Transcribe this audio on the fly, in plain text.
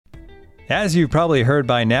As you've probably heard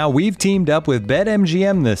by now, we've teamed up with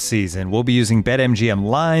BetMGM this season. We'll be using BetMGM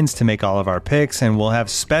lines to make all of our picks, and we'll have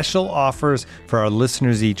special offers for our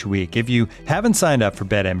listeners each week. If you haven't signed up for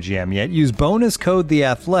BetMGM yet, use bonus code The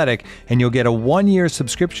Athletic, and you'll get a 1-year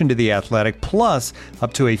subscription to The Athletic, plus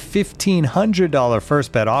up to a $1,500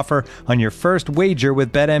 first bet offer on your first wager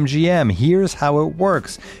with BetMGM. Here's how it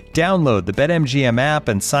works. Download the BetMGM app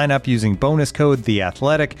and sign up using bonus code The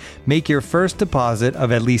Athletic. Make your first deposit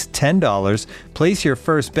of at least $10. Place your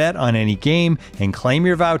first bet on any game and claim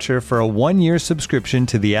your voucher for a 1-year subscription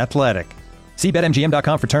to The Athletic. See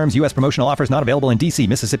BetMGM.com for terms. U.S. promotional offers not available in D.C.,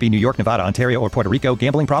 Mississippi, New York, Nevada, Ontario, or Puerto Rico.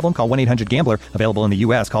 Gambling problem? Call 1-800-GAMBLER. Available in the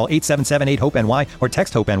U.S. Call 877-8-HOPE-NY or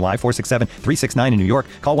text HOPE-NY 467-369 in New York.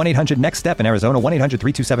 Call 1-800-NEXT-STEP in Arizona.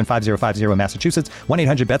 1-800-327-5050 in Massachusetts.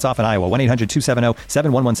 1-800-BETS-OFF in Iowa.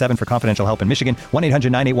 1-800-270-7117 for confidential help in Michigan.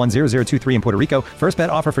 1-800-981-0023 in Puerto Rico. First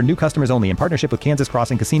bet offer for new customers only in partnership with Kansas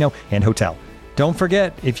Crossing Casino and Hotel. Don't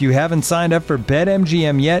forget, if you haven't signed up for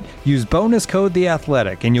BetMGM yet, use bonus code The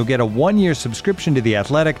Athletic, and you'll get a 1-year subscription to The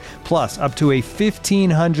Athletic, plus up to a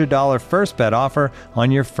 $1,500 first bet offer on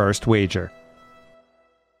your first wager.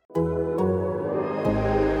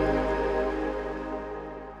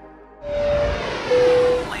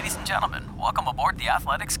 Ladies and gentlemen, welcome aboard the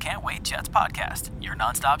Athletics Can't Wait Jets podcast, your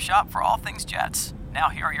nonstop shop for all things Jets. Now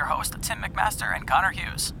here are your hosts, Tim McMaster and Connor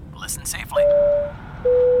Hughes. Listen safely.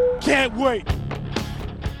 Can't wait.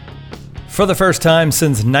 For the first time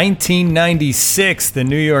since 1996, the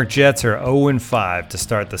New York Jets are 0-5 to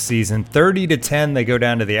start the season. 30-10, they go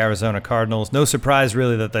down to the Arizona Cardinals. No surprise,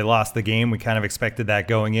 really, that they lost the game. We kind of expected that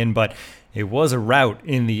going in, but it was a rout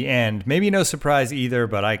in the end. Maybe no surprise either,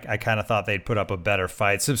 but I kind of thought they'd put up a better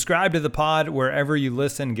fight. Subscribe to the pod wherever you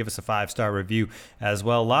listen. Give us a 5-star review as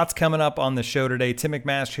well. Lots coming up on the show today. Tim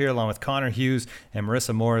McMaster here along with Connor Hughes and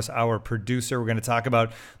Marissa Morris, our producer. We're going to talk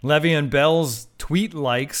about Le'Veon Bell's tweet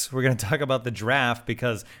likes. We're going to talk about the draft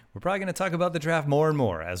because we're probably going to talk about the draft more and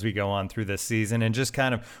more as we go on through this season and just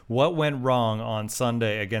kind of what went wrong on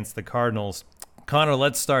Sunday against the Cardinals. Connor,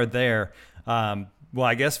 let's start there. Well,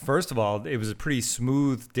 I guess, first of all, it was a pretty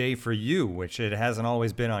smooth day for you, which it hasn't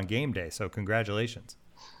always been on game day. So congratulations.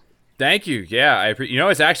 Thank you. Yeah,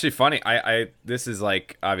 it's actually funny. This is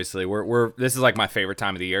like, obviously, this is like my favorite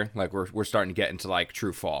time of the year. Like we're starting to get into like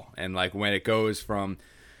true fall, and like when it goes from,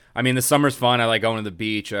 I mean, the summer's fun. I like going to the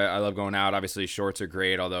beach. I love going out. Obviously, shorts are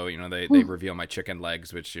great. Although they reveal my chicken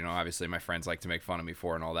legs, which obviously my friends like to make fun of me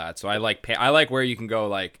for and all that. So I like where you can go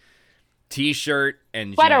like T-shirt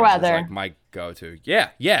and sweater jeans weather. is like my go-to.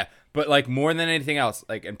 Yeah. But like more than anything else,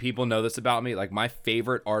 like, and people know this about me, like my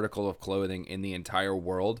favorite article of clothing in the entire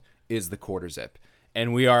world is the quarter zip.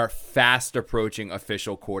 And we are fast approaching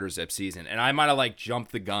official quarter zip season. And I might have like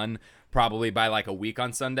jumped the gun probably by like a week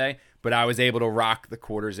on Sunday, but I was able to rock the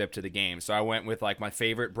quarter zip to the game. So I went with like my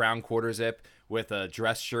favorite brown quarter zip with a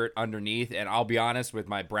dress shirt underneath. And I'll be honest, with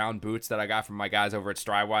my brown boots that I got from my guys over at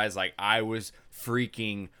Strivewise, like I was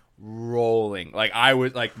freaking rolling. Like I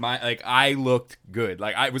was like I looked good.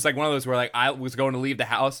 Like I was like one of those where like I was going to leave the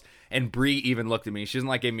house and Bree even looked at me. She doesn't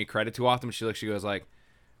like give me credit too often. She goes like,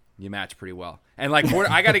 you match pretty well. And like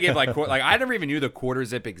I got to give like I never even knew the quarter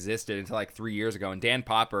zip existed until like 3 years ago. And Dan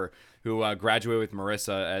Popper, who graduated with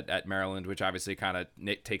Marissa at Maryland, which obviously kind of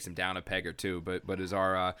takes him down a peg or two, but is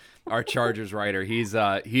our Chargers writer. He's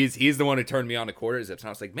the one who turned me on to quarter zips. And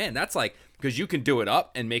I was like, man, that's like, because you can do it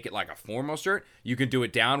up and make it like a formal shirt. You can do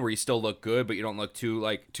it down where you still look good, but you don't look too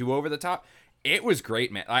over the top. It was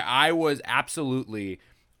great, man. I was absolutely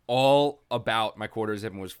all about my quarter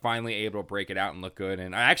zip and was finally able to break it out and look good.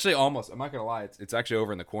 And I actually I'm not going to lie, it's actually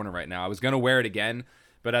over in the corner right now. I was going to wear it again,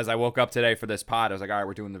 but as I woke up today for this pod, I was like, all right,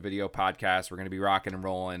 we're doing the video podcast. We're going to be rocking and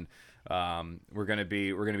rolling. We're going to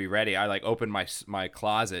be ready. I like opened my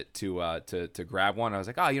closet to grab one. I was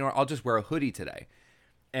like, oh, I'll just wear a hoodie today.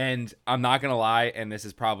 And I'm not going to lie, and this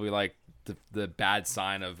is probably like the bad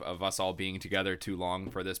sign of us all being together too long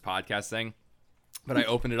for this podcast thing. But I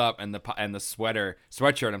opened it up, and the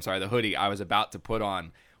sweatshirt, the hoodie I was about to put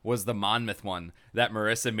on was the Monmouth one that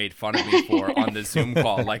Marissa made fun of me for on the Zoom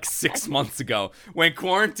call like 6 months ago when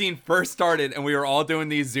quarantine first started and we were all doing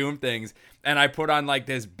these Zoom things. And I put on like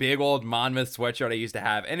this big old Monmouth sweatshirt I used to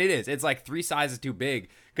have. And it's like 3 sizes too big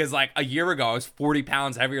because like a year ago I was 40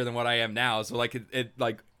 pounds heavier than what I am now. So like it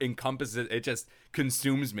like encompasses, it just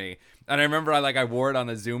consumes me. And I remember I wore it on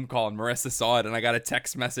a Zoom call and Marissa saw it and I got a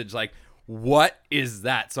text message like, what is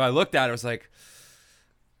that? So I looked at it, I was like,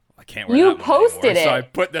 I can't wear that one posted anymore. it. So I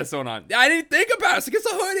put this one on. I didn't think about it. I was like, it's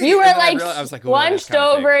a hoodie. You were I was like, slunched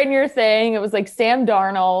over in your thing. It was like Sam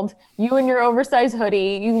Darnold. You in your oversized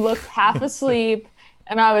hoodie. You looked half asleep.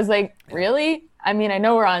 And I was like, really? I mean, I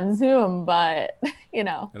know we're on Zoom, but you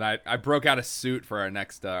know. And I broke out a suit for our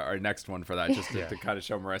next one for that, just to kind of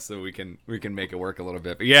show Marissa so we can make it work a little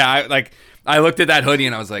bit. But yeah, I looked at that hoodie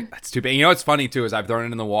and I was like, that's too big. You know what's funny too is I've thrown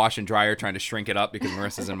it in the wash and dryer trying to shrink it up because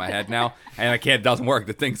Marissa's in my head now, and I can't. It doesn't work.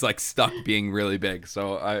 The thing's like stuck being really big.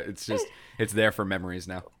 So it's there for memories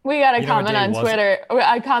now. We got a comment on Twitter.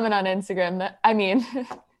 I comment on Instagram that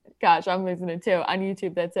gosh, I'm losing it too, on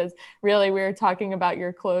YouTube that says, really, we were talking about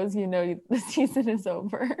your clothes. You know, the season is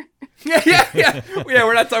over. Yeah.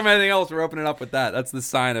 We're not talking about anything else. We're opening up with that. That's the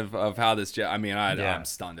sign of how this, I'm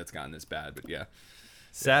stunned it's gotten this bad, but yeah.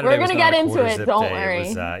 Saturday we're going to get into it. Don't worry.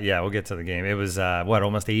 It was, we'll get to the game. It was,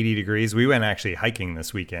 almost 80 degrees. We went actually hiking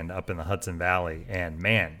this weekend up in the Hudson Valley, and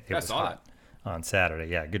man, it was hot on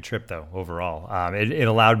Saturday. Yeah, good trip though, overall. It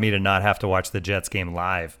allowed me to not have to watch the Jets game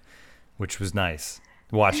live, which was nice.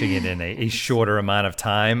 Watching it in a shorter amount of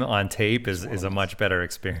time on tape is a much better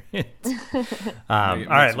experience. All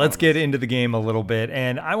right, let's get into the game a little bit.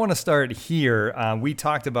 And I want to start here. We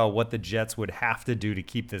talked about what the Jets would have to do to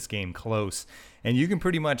keep this game close. And you can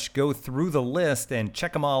pretty much go through the list and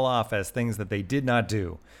check them all off as things that they did not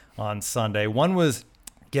do on Sunday. One was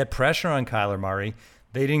get pressure on Kyler Murray.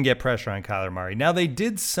 They didn't get pressure on Kyler Murray. Now, they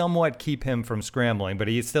did somewhat keep him from scrambling, but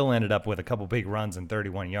he still ended up with a couple big runs and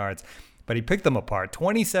 31 yards. But he picked them apart.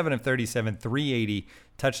 27 of 37, 380,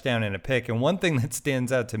 touchdown and a pick. And one thing that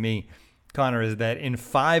stands out to me, Connor, is that in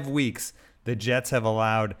 5 weeks, the Jets have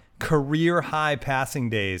allowed career-high passing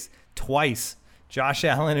days twice. Josh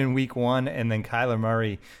Allen in week 1 and then Kyler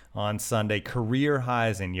Murray on Sunday. Career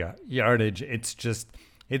highs in yardage. It's just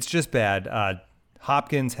bad.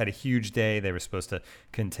 Hopkins had a huge day. They were supposed to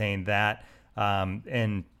contain that.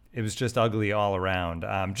 And it was just ugly all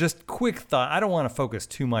around. Just quick thought. I don't want to focus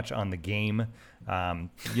too much on the game.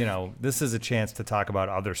 This is a chance to talk about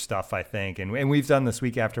other stuff, I think. And we've done this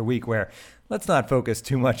week after week where let's not focus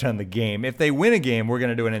too much on the game. If they win a game, we're going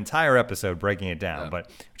to do an entire episode breaking it down.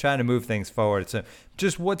 But trying to move things forward. So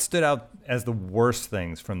just what stood out as the worst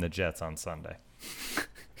things from the Jets on Sunday?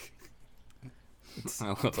 It's a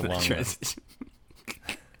long list.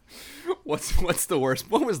 What's the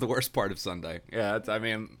worst? What was the worst part of Sunday? Yeah,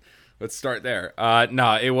 let's start there.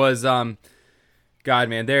 No, it was. God,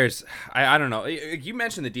 man, I don't know. You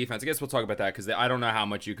mentioned the defense. I guess we'll talk about that because I don't know how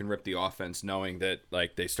much you can rip the offense knowing that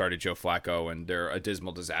they started Joe Flacco and they're a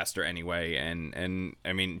dismal disaster anyway. And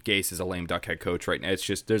I mean, Gase is a lame duck head coach right now. It's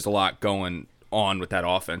just there's a lot going on with that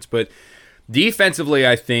offense. But defensively,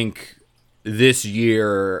 I think this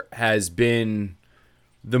year has been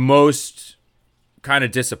the most kind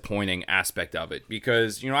of disappointing aspect of it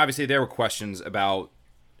because, obviously there were questions about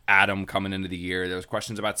Adam coming into the year. There was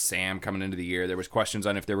questions about Sam coming into the year. There was questions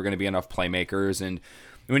on if there were going to be enough playmakers. And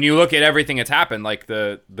when you look at everything that's happened, like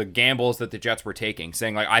the gambles that the Jets were taking,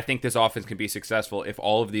 saying I think this offense can be successful if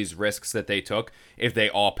all of these risks that they took, if they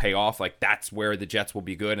all pay off, that's where the Jets will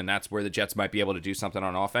be good. And that's where the Jets might be able to do something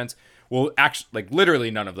on offense. Well, actually,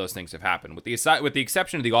 literally none of those things have happened with the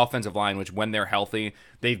exception of the offensive line, which when they're healthy,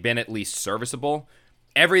 they've been at least serviceable.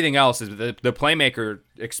 Everything else is the playmaker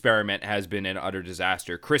experiment has been an utter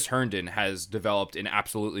disaster. Chris Herndon has developed in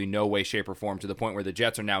absolutely no way, shape, or form to the point where the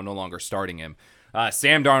Jets are now no longer starting him.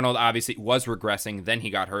 Sam Darnold obviously was regressing. Then he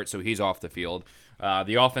got hurt, so he's off the field.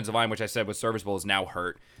 The offensive line, which I said was serviceable, is now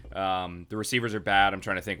hurt. The receivers are bad. I'm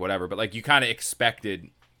trying to think whatever. But, you kind of expected,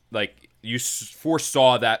 you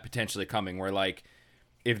foresaw that potentially coming where,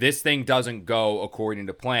 if this thing doesn't go according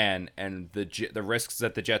to plan and the risks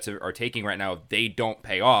that the Jets are taking right now, if they don't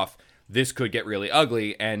pay off, this could get really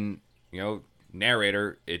ugly. And,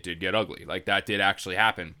 narrator, it did get ugly. That did actually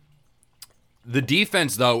happen. The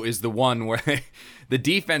defense, though, is the one where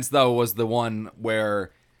was the one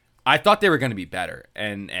where I thought they were going to be better.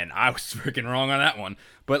 And I was freaking wrong on that one.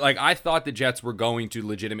 But, I thought the Jets were going to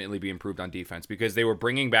legitimately be improved on defense because they were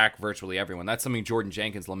bringing back virtually everyone. That's something Jordan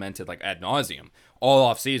Jenkins lamented, ad nauseum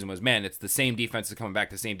all offseason was, man, it's the same defense is coming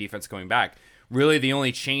back, Really, the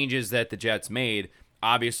only changes that the Jets made,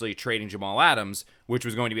 obviously trading Jamal Adams, which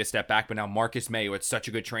was going to be a step back, but now Marcus May, who had such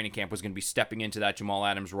a good training camp, was going to be stepping into that Jamal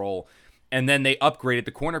Adams role. And then they upgraded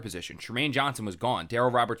the corner position. Tremaine Johnson was gone.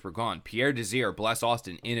 Darryl Roberts were gone. Pierre Desir, Bless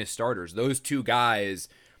Austin in his starters. Those two guys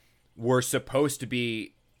were supposed to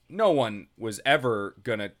be, no one was ever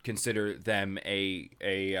going to consider them a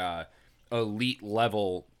elite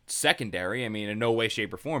level secondary. I mean, in no way,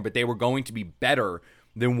 shape, or form. But they were going to be better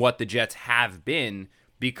than what the Jets have been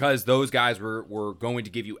because those guys were going to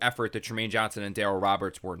give you effort that Tremaine Johnson and Darryl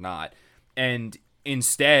Roberts were not. And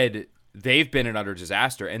instead, they've been an utter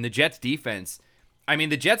disaster. And the Jets defense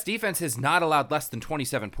has not allowed less than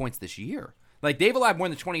 27 points this year. They've allowed more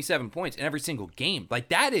than 27 points in every single game.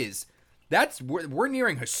 we're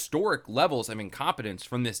nearing historic levels of incompetence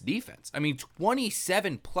from this defense. I mean,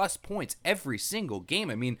 27 plus points every single game.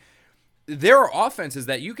 I mean, there are offenses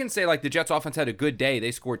that you can say, like, the Jets offense had a good day,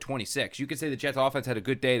 they scored 26. You could say the Jets offense had a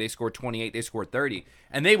good day, they scored 28, they scored 30,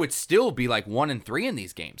 and they would still be like 1-3 in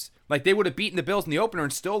these games. Like, they would have beaten the Bills in the opener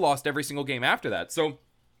and still lost every single game after that. So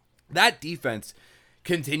that defense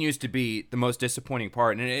continues to be the most disappointing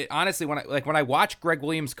part. And honestly, when I watch Greg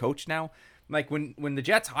Williams coach now, like when the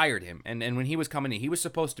Jets hired him and when he was coming in, he was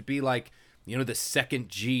supposed to be like, you know, the second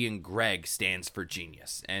G in Greg stands for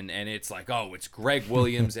genius. And it's like, oh, it's Greg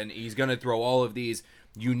Williams and he's going to throw all of these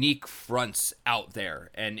unique fronts out there.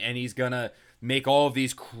 And he's going to make all of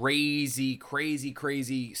these crazy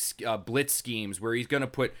blitz schemes where he's going to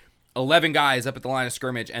put 11 guys up at the line of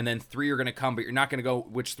scrimmage and then 3 are going to come, but you're not going to go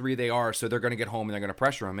which 3 they are. So they're going to get home and they're going to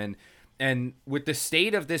pressure them. And with the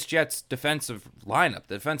state of this Jets defensive lineup,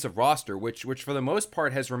 the defensive roster, which for the most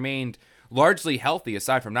part has remained largely healthy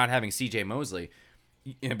aside from not having CJ Mosley,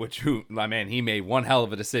 he made one hell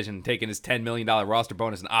of a decision taking his $10 million roster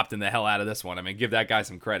bonus and opting the hell out of this one. I mean, give that guy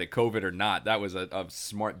some credit, COVID or not. That was a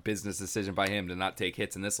smart business decision by him to not take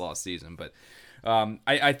hits in this lost season. But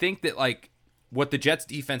I think that, like, what the Jets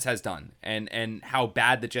defense has done and how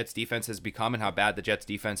bad the Jets defense has become and how bad the Jets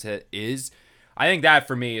defense is, I think that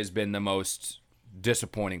for me has been the most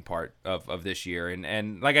disappointing part of this year.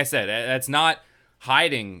 And like I said, that's not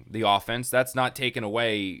hiding the offense. That's not taking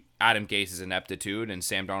away Adam Gase's ineptitude and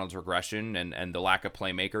Sam Darnold's regression and the lack of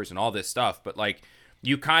playmakers and all this stuff. But, like,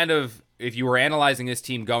 you kind of, if you were analyzing this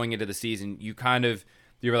team going into the season, you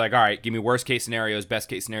were like, all right, give me worst case scenarios, best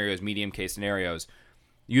case scenarios, medium case scenarios.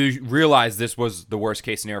 You realize this was the worst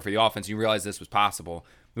case scenario for the offense. You realize this was possible.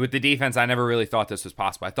 With the defense, I never really thought this was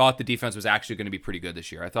possible. I thought the defense was actually going to be pretty good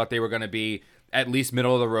this year. I thought they were going to be at least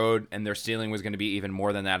middle of the road, and their ceiling was going to be even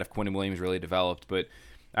more than that if Quinnen Williams really developed. But,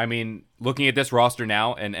 I mean, looking at this roster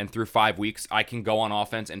now and through 5 weeks, I can go on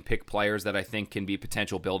offense and pick players that I think can be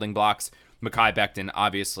potential building blocks. Mekhi Becton,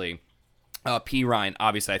 obviously. P. Ryan,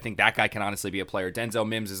 obviously, I think that guy can honestly be a player. Denzel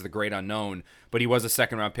Mims is the great unknown, but he was a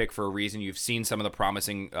second-round pick for a reason. You've seen some of the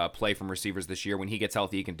promising play from receivers this year. When he gets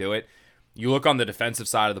healthy, he can do it. You look on the defensive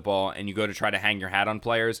side of the ball, and you go to try to hang your hat on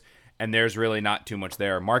players, and there's really not too much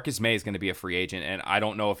there. Marcus May is going to be a free agent, and I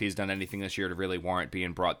don't know if he's done anything this year to really warrant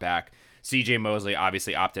being brought back. C.J. Mosley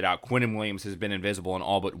obviously opted out. Quinnen Williams has been invisible in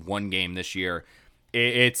all but one game this year.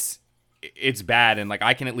 It's bad, and, like,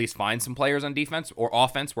 I can at least find some players on defense or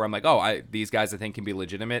offense where I'm like, these guys I think can be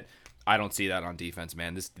legitimate. I don't see that on defense,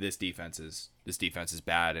 man. This defense is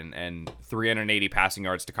bad, and 380 passing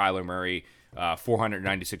yards to Kyler Murray,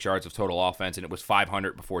 496 yards of total offense, and it was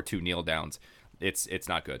 500 before 2 kneel downs. It's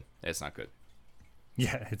not good. It's not good.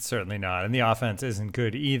 Yeah, it's certainly not. And the offense isn't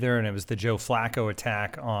good either. And it was the Joe Flacco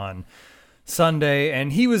attack on Sunday,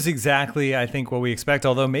 and he was exactly, I think, what we expect,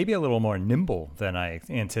 although maybe a little more nimble than I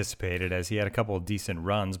anticipated as he had a couple of decent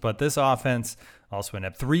runs. But this offense also went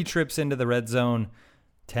up 3 trips into the red zone,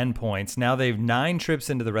 10 points. Now they've 9 trips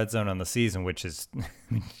into the red zone on the season, which is,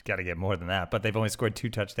 you got to get more than that. But they've only scored 2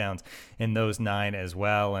 touchdowns in those 9 as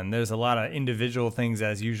well. And there's a lot of individual things,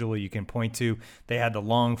 as usual, you can point to. They had the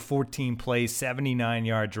long 14-play,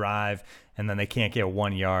 79-yard drive, and then they can't get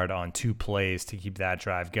 1 yard on 2 plays to keep that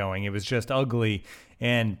drive going. It was just ugly.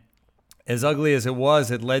 And as ugly as it was,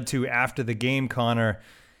 it led to, after the game, Connor,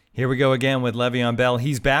 here we go again with Le'Veon Bell.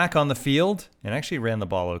 He's back on the field and actually ran the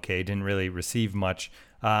ball okay. Didn't really receive much.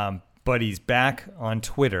 But he's back on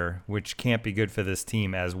Twitter, which can't be good for this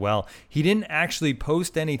team as well. He didn't actually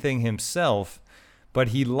post anything himself, but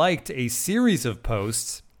he liked a series of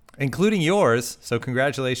posts, including yours. So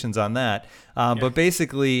congratulations on that. But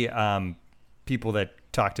basically, people that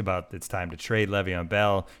talked about it's time to trade Le'Veon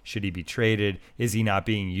Bell. Should he be traded? Is he not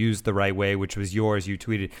being used the right way? Which was yours. You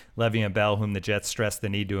tweeted Le'Veon Bell, whom the Jets stressed the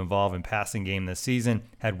need to involve in passing game this season,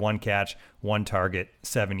 had 1 catch, 1 target,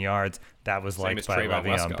 7 yards. That was liked by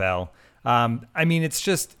Le'Veon Bell. I mean, it's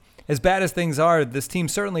just, as bad as things are, this team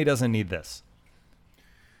certainly doesn't need this.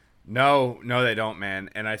 No, they don't, man.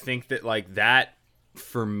 And I think that, like, that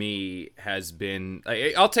for me has been,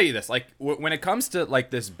 I'll tell you this, like, when it comes to, like,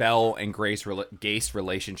 this Bell and Gase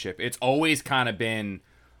relationship, it's always kind of been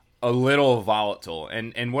a little volatile.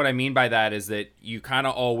 And what I mean by that is that you kind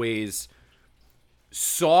of always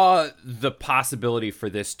saw the possibility for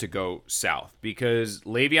this to go south, because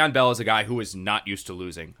Le'Veon Bell is a guy who is not used to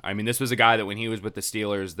losing. I mean, this was a guy that when he was with the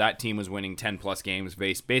Steelers, that team was winning 10 plus games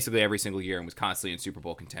basically every single year and was constantly in Super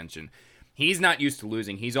Bowl contention. He's not used to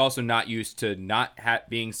losing. He's also not used to not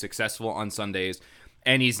being successful on Sundays,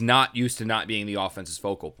 and he's not used to not being the offense's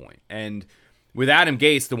focal point. And with Adam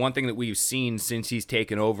Gase, the one thing that we've seen since he's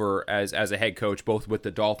taken over as a head coach, both with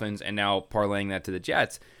the Dolphins and now parlaying that to the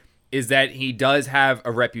Jets, is that he does have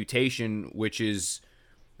a reputation which is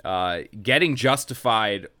getting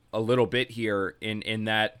justified a little bit here in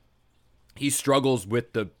that he struggles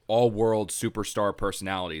with the all-world superstar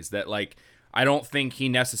personalities that, like, I don't think he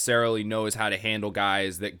necessarily knows how to handle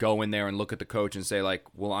guys that go in there and look at the coach and say, like,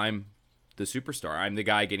 well, I'm the superstar. I'm the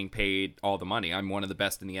guy getting paid all the money. I'm one of the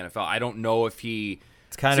best in the NFL. I don't know if he...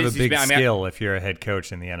 It's kind of a big skill if you're a head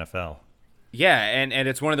coach in the NFL. Yeah, and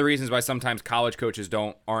it's one of the reasons why sometimes college coaches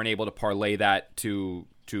aren't able to parlay that to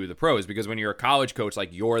the pros, because when you're a college coach, like,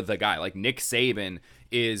 you're the guy. Like, Nick Saban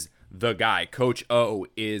is the guy. Coach O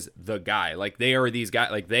is the guy. Like, they are these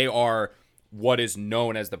guys. Like, they are what is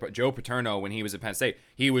known as Joe Paterno. When he was at Penn State,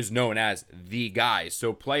 he was known as the guy.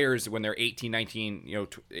 So players, when they're 18, 19,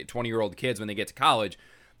 20-year-old kids, when they get to college,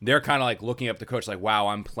 they're kind of like looking up the coach like, wow,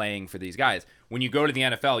 I'm playing for these guys. When you go to the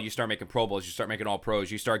NFL, you start making Pro Bowls, you start making all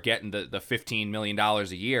pros, you start getting the $15 million a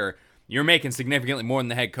year. You're making significantly more than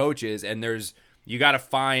the head coach is, and you got to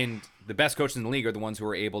find the best coaches in the league are the ones who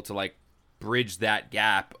are able to, like, bridge that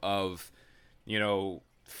gap of,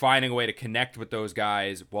 finding a way to connect with those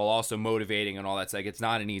guys while also motivating and all that. Like, it's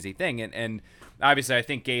not an easy thing. And obviously I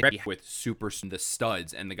think Gase with the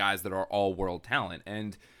studs and the guys that are all world talent.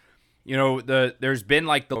 And, there's been,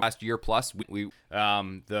 like, the last year plus,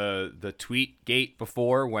 the tweet gate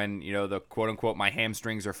before when, the quote unquote, my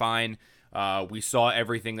hamstrings are fine. We saw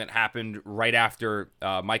everything that happened right after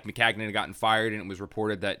Mike Maccagnan had gotten fired, and it was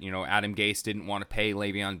reported that, Adam Gase didn't want to pay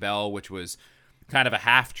Le'Veon Bell, which was kind of a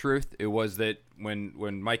half-truth. It was that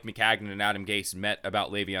when Mike Maccagnan and Adam Gase met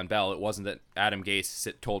about Le'Veon Bell, it wasn't that Adam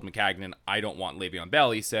Gase told Maccagnan, I don't want Le'Veon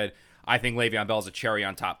Bell. He said, I think Le'Veon Bell is a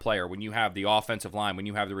cherry-on-top player. When you have the offensive line, when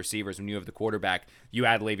you have the receivers, when you have the quarterback, you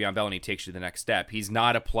add Le'Veon Bell and he takes you to the next step. He's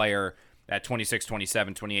not a player at 26,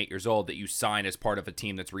 27, 28 years old that you sign as part of a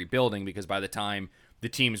team that's rebuilding, because by the time the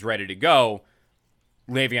team's ready to go,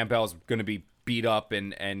 Le'Veon Bell is going to be beat up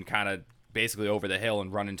and kind of basically over the hill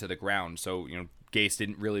and run into the ground. So, Gase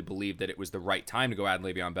didn't really believe that it was the right time to go add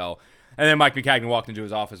Le'Veon Bell. And then Mike Maccagnan walked into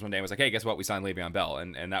his office one day and was like, hey, guess what? We signed Le'Veon Bell.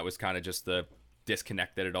 And that was kind of just the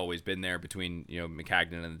disconnect that had always been there between,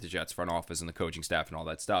 Maccagnan and the Jets front office and the coaching staff and all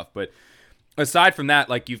that stuff. But aside from that,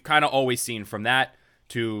 like, you've kind of always seen from that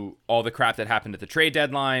to all the crap that happened at the trade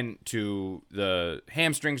deadline, to the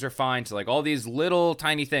hamstrings are fine, to, like, all these little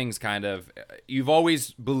tiny things kind of, you've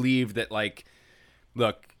always believed that, like,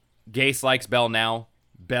 look, Gase likes Bell now.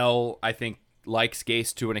 Bell, I think, likes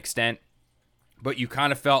Gase to an extent. But you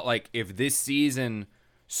kind of felt like if this season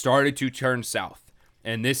started to turn south,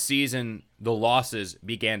 and this season the losses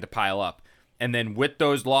began to pile up, and then with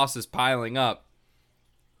those losses piling up,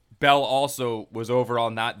 Bell also was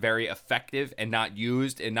overall not very effective and not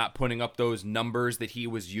used and not putting up those numbers that he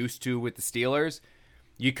was used to with the Steelers,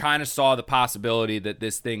 you kind of saw the possibility that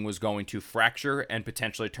this thing was going to fracture and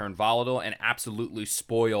potentially turn volatile and absolutely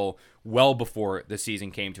spoil well before the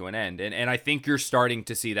season came to an end. And I think you're starting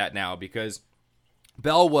to see that now, because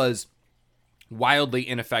Bell was wildly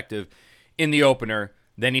ineffective in the opener.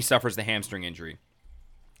 Then he suffers the hamstring injury.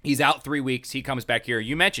 He's out 3 weeks. He comes back here.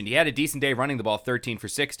 You mentioned he had a decent day running the ball, 13 for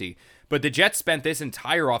 60. But the Jets spent this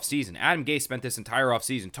entire offseason, Adam Gase spent this entire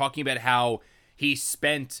offseason talking about how he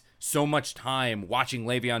spent so much time watching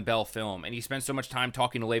Le'Veon Bell film, and he spent so much time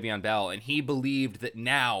talking to Le'Veon Bell, and he believed that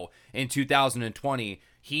now, in 2020,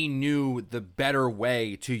 he knew the better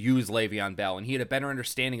way to use Le'Veon Bell, and he had a better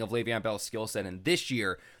understanding of Le'Veon Bell's skill set. And this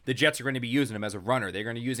year, the Jets are going to be using him as a runner. They're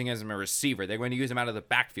going to be using him as a receiver. They're going to use him out of the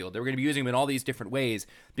backfield. They're going to be using him in all these different ways,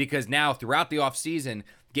 because now, throughout the offseason,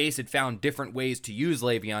 Gase had found different ways to use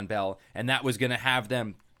Le'Veon Bell, and that was going to have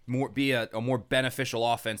them be a more beneficial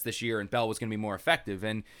offense this year, and Bell was going to be more effective.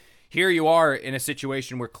 And here you are in a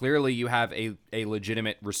situation where clearly you have a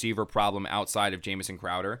legitimate receiver problem outside of Jamison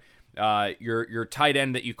Crowder. Your tight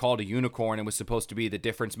end that you called a unicorn and was supposed to be the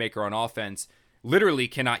difference maker on offense literally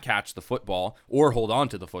cannot catch the football or hold on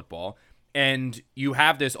to the football. And you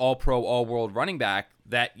have this all-pro, all-world running back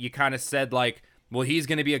that you kind of said, like, well, he's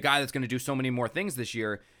going to be a guy that's going to do so many more things this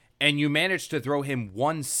year. And you managed to throw him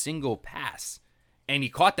one single pass. And he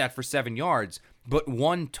caught that for 7 yards, but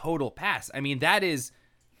one total pass. I mean, that is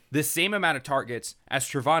the same amount of targets as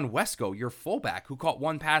Trevon Wesco, your fullback, who caught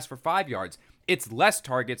one pass for 5 yards. It's less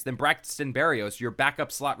targets than Braxton Berrios, your backup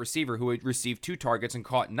slot receiver, who had received 2 targets and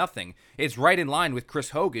caught nothing. It's right in line with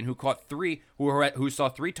Chris Hogan, who caught 3, who saw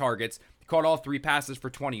 3 targets, caught all 3 passes for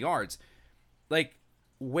 20 yards. Like,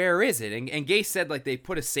 where is it? And Gase said, like, they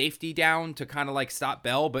put a safety down to kind of, like, stop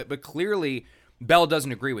Bell, but clearly Bell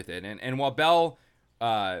doesn't agree with it. And while Bell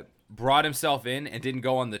brought himself in and didn't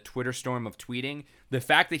go on the Twitter storm of tweeting, the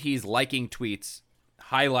fact that he's liking tweets,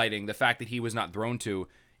 highlighting the fact that he was not thrown to,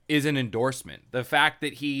 is an endorsement. The fact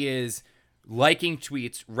that he is liking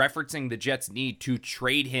tweets referencing the Jets' need to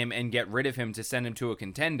trade him and get rid of him to send him to a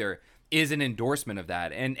contender is an endorsement of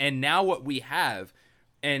that. And now what we have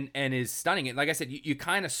and is stunning. And like I said, you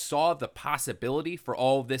kind of saw the possibility for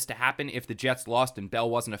all of this to happen if the Jets lost and Bell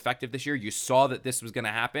wasn't effective this year. You saw that this was going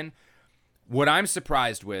to happen. What I'm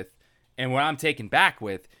surprised with and what I'm taken back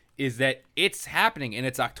with is that it's happening and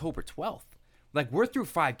it's October 12th. Like, we're through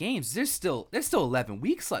 5 games. There's still 11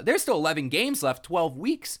 weeks left. There's still 11 games left, 12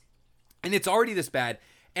 weeks. And it's already this bad.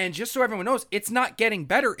 And just so everyone knows, it's not getting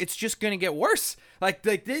better. It's just going to get worse. Like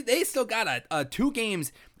they still got 2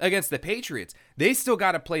 games against the Patriots. They still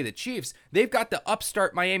got to play the Chiefs. They've got the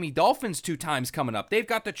upstart Miami Dolphins 2 times coming up. They've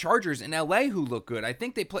got the Chargers in LA who look good. I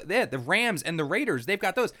think they had the Rams and the Raiders. They've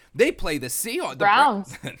got those. They play the Seahawks.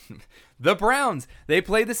 Browns. The Browns. They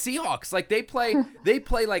play the Seahawks. Like they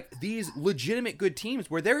play like these legitimate good teams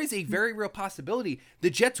where there is a very real possibility the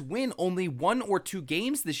Jets win only 1 or 2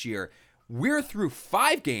 games this year. We're through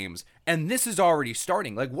 5 games, and this is already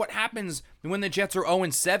starting. Like, what happens when the Jets are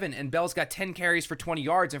 0-7 and Bell's got 10 carries for 20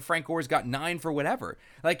 yards and Frank Gore's got 9 for whatever?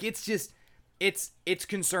 Like, it's just, it's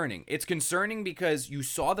concerning. It's concerning because you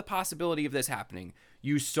saw the possibility of this happening.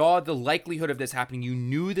 You saw the likelihood of this happening. You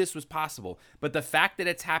knew this was possible. But the fact that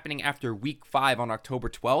it's happening after week 5 on October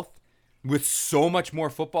 12th, with so much more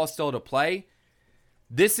football still to play,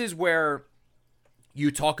 this is where you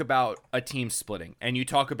talk about a team splitting and you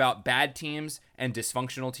talk about bad teams and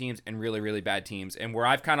dysfunctional teams and really, really bad teams. And where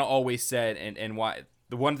I've kind of always said, and why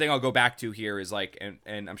the one thing I'll go back to here is like,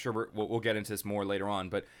 and I'm sure we'll get into this more later on,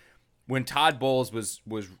 but when Todd Bowles was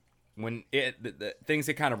when the things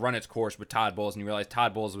had kind of run its course with Todd Bowles, and you realize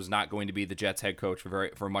Todd Bowles was not going to be the Jets head coach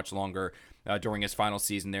for much longer during his final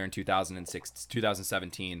season there in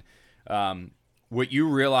 2017. What you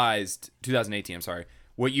realized, 2018, I'm sorry.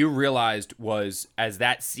 What you realized was as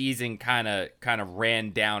that season kind of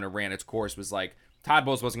ran down or ran its course was like Todd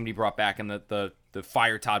Bowles wasn't going to be brought back, and the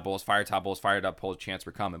fire Todd Bowles, fired up, hold chance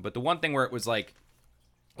were coming. But the one thing where it was like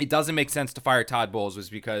it doesn't make sense to fire Todd Bowles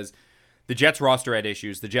was because the Jets roster had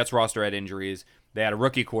issues, the Jets roster had injuries, they had a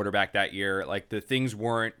rookie quarterback that year, like the things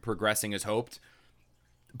weren't progressing as hoped,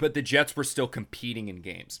 but the Jets were still competing in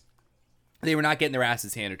games. They were not getting their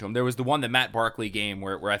asses handed to them. There was the one, the Matt Barkley game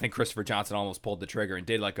where I think Christopher Johnson almost pulled the trigger and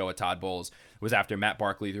did let go of Todd Bowles. It was after Matt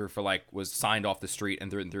Barkley was signed off the street and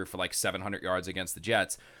threw for like 700 yards against the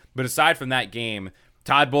Jets. But aside from that game,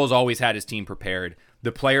 Todd Bowles always had his team prepared.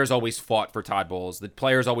 The players always fought for Todd Bowles. The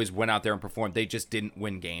players always went out there and performed. They just didn't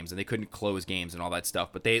win games and they couldn't close games and all that stuff.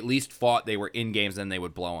 But they at least fought. They were in games and they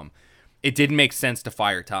would blow them. It didn't make sense to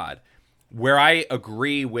fire Todd. Where I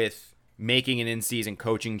agree with making an in-season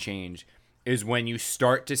coaching change is when you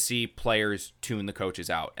start to see players tune the coaches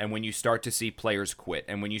out, and when you start to see players quit,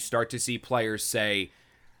 and when you start to see players say,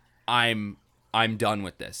 I'm done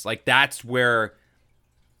with this. Like, that's where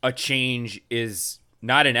a change is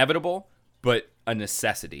not inevitable, but a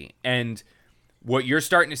necessity. And what you're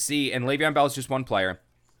starting to see, and Le'Veon Bell is just one player,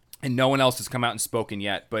 and no one else has come out and spoken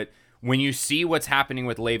yet, but when you see what's happening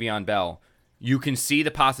with Le'Veon Bell, you can see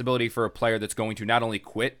the possibility for a player that's going to not only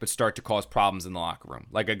quit, but start to cause problems in the locker room.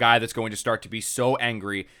 Like a guy that's going to start to be so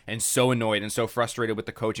angry and so annoyed and so frustrated with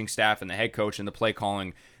the coaching staff and the head coach and the play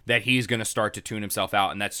calling that he's going to start to tune himself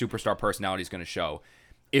out, and that superstar personality is going to show.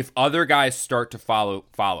 If other guys start to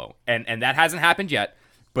follow, and that hasn't happened yet,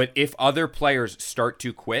 but if other players start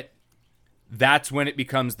to quit, that's when it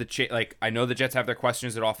becomes like, I know the Jets have their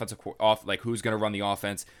questions at offensive like who's going to run the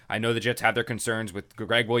offense. I know the Jets have their concerns with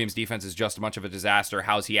Greg Williams' defense is just as much of a disaster.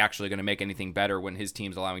 How's he actually going to make anything better when his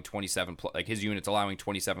team's allowing 27 like his unit's allowing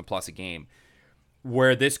 27 plus a game?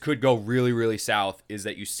 Where this could go really, really south is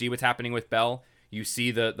that you see what's happening with Bell. You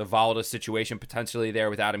see the volatile situation potentially there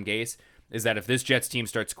with Adam Gase, is that if this Jets team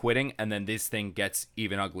starts quitting, and then this thing gets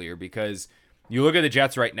even uglier, because you look at the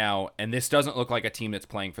Jets right now, and this doesn't look like a team that's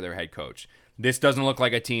playing for their head coach. This doesn't look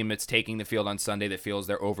like a team that's taking the field on Sunday that feels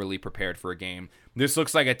they're overly prepared for a game. This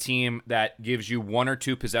looks like a team that gives you 1 or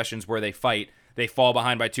 2 possessions where they fight, they fall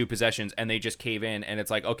behind by 2 possessions, and they just cave in, and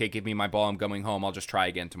it's like, okay, give me my ball, I'm going home, I'll just try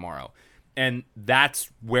again tomorrow. And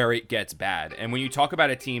that's where it gets bad. And when you talk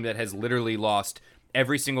about a team that has literally lost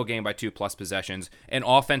every single game by 2+ possessions, an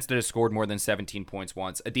offense that has scored more than 17 points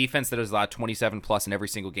once, a defense that has allowed 27+ in every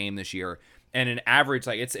single game this year, and an average,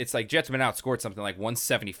 like it's like Jets have been outscored something like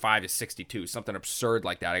 175-62, something absurd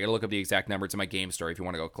like that. I got to look up the exact number. It's in my game story if you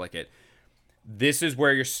want to go click it. This is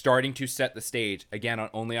where you're starting to set the stage, again, on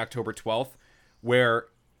only October 12th, where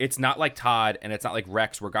it's not like Todd and it's not like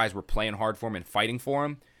Rex, where guys were playing hard for him and fighting for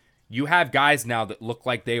him. you have guys now that look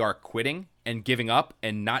like they are quitting and giving up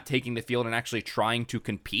and not taking the field and actually trying to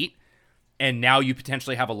compete. And now you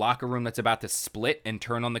potentially have a locker room that's about to split and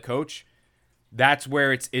turn on the coach. That's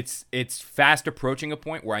where it's fast approaching a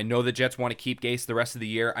point where I know the Jets want to keep Gase the rest of the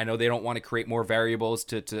year. I know they don't want to create more variables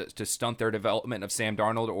to stunt their development of Sam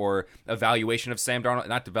Darnold or evaluation of Sam Darnold.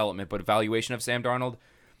 Not development, but evaluation of Sam Darnold.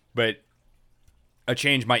 But a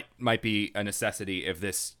change might be a necessity if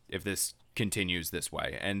this continues this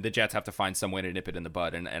way. And the Jets have to find some way to nip it in the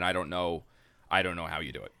bud. And I don't know how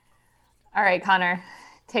you do it. All right, Connor.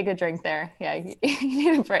 Take a drink there. Yeah, you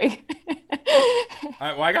need a break. All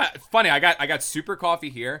right, well, I got super coffee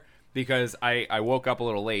here because I woke up a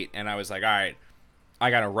little late and I was like, all right, I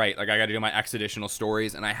gotta write. Like, I gotta do my expeditional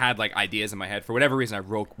stories, and I had like ideas in my head. For whatever reason, I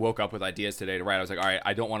woke up with ideas today to write. I was like, all right,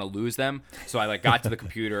 I don't want to lose them, so I like got to the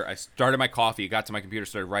computer. I started my coffee, got to my computer,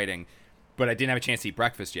 started writing, but I didn't have a chance to eat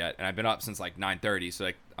breakfast yet, and I've been up since like 9:30, so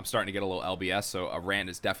like I'm starting to get a little LBS. So a rant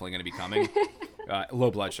is definitely going to be coming.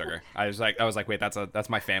 Low blood sugar. I was like, wait, that's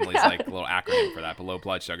my family's like little acronym for that, but low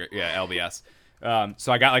blood sugar. Yeah, LBS.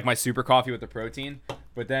 So I got like my super coffee with the protein,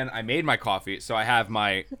 but then I made my coffee, so I have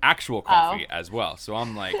my actual coffee as well. So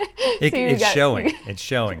I'm like, it's showing. It's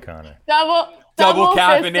showing, Connor. Double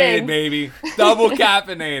caffeinated, baby. Double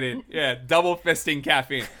caffeinated. Yeah, double fisting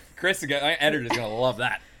caffeine. Chris, my editor's gonna love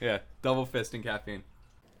that. Yeah, double fisting caffeine.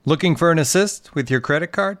 Looking for an assist with your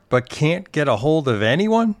credit card, but can't get a hold of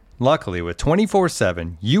anyone? Luckily, with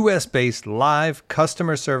 24/7 U.S.-based live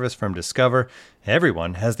customer service from Discover,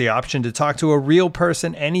 everyone has the option to talk to a real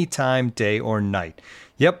person anytime, day or night.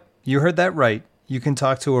 Yep, you heard that right. You can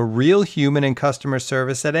talk to a real human in customer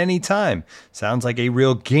service at any time. Sounds like a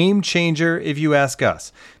real game changer if you ask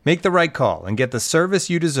us. Make the right call and get the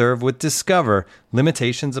service you deserve with Discover.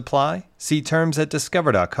 Limitations apply. See terms at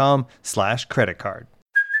discover.com/creditcard.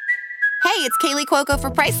 Hey, it's Kaylee Cuoco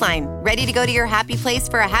for Priceline. Ready to go to your happy place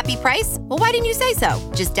for a happy price? Well, why didn't you say so?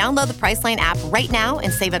 Just download the Priceline app right now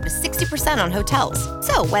and save up to 60% on hotels.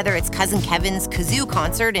 So whether it's Cousin Kevin's Kazoo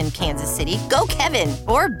Concert in Kansas City, go Kevin,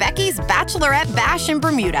 or Becky's Bachelorette Bash in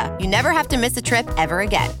Bermuda, you never have to miss a trip ever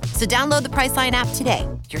again. So download the Priceline app today.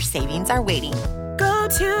 Your savings are waiting. Go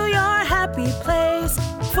to your happy place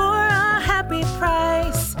for a happy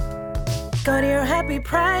price. Go to your happy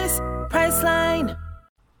price, Priceline.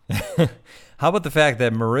 How about the fact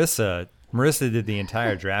that Marissa did the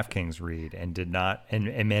entire DraftKings read and did not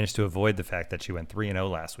and managed to avoid the fact that she went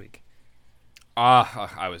 3-0 last week?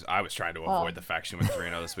 I was trying to avoid the fact she went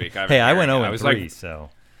 3-0 this week. I went 0-3, so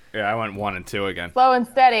yeah, I went 1-2 again. Slow and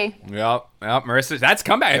steady. Yep, Marissa, that's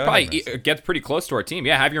comeback. It probably gets pretty close to our team.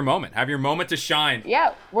 Yeah, have your moment to shine.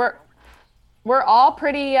 Yeah, we're all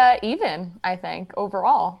pretty even, I think,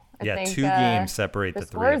 overall. I think 2 games separate the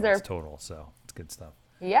three of us total, so it's good stuff.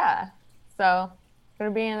 Yeah, so it's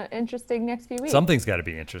going to be an interesting next few weeks. Something's got to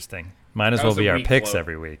be interesting. Might as well be our picks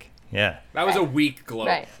every week. Yeah. That was a weak glow.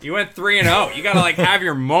 Right. You went 3-0. You got to like have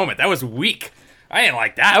your moment. That was weak. I didn't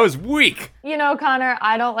like that. That was weak. You know, Connor,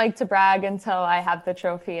 I don't like to brag until I have the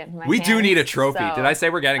trophy in my hands. We do need a trophy. So Did I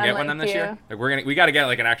say we're gonna get one this year? Like we got to get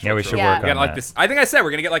like an actual. Yeah, we should work on like that. I think I said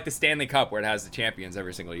we're gonna get like the Stanley Cup where it has the champions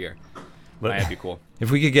every single year. That'd be cool. If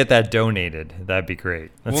we could get that donated, that'd be great.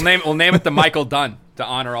 We'll name it the Michael Dunn to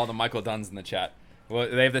honor all the Michael Dunns in the chat. Well,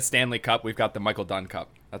 they have the Stanley Cup. We've got the Michael Dunn Cup.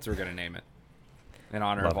 That's what we're gonna name it in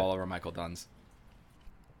honor of all of our Michael Dunns.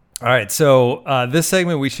 All right, so this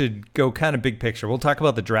segment we should go kind of big picture. We'll talk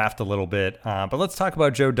about the draft a little bit, but let's talk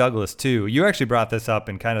about Joe Douglas too. You actually brought this up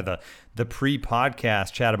in kind of the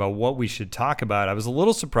pre-podcast chat about what we should talk about. I was a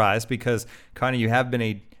little surprised because, Connie, you've been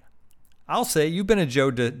a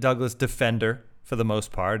Joe Douglas defender for the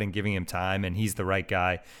most part and giving him time, and he's the right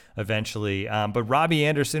guy eventually. But Robbie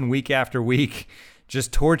Anderson, week after week,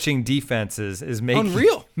 just torching defenses is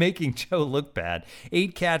making Joe look bad.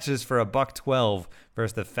 8 catches for $112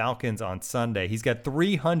 versus the Falcons on Sunday. He's got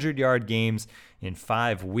 300-yard games in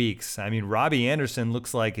 5 weeks. I mean, Robbie Anderson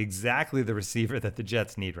looks like exactly the receiver that the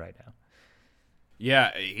Jets need right now.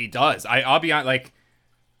 Yeah, he does. I'll be honest.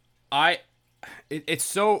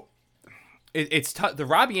 It's tough. The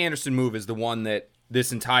Robbie Anderson move is the one that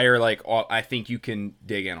this entire I think you can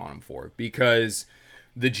dig in on him for, because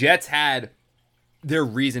the Jets had their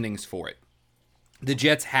reasonings for it. The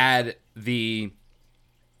Jets had the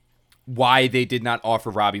why they did not offer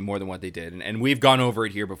Robbie more than what they did. And we've gone over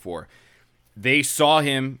it here before. They saw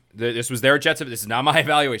him. This was their Jets. This is not my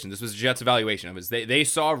evaluation. This was Jets' evaluation. It was they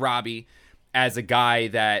saw Robbie as a guy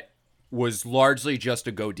that was largely just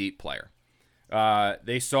a go deep player.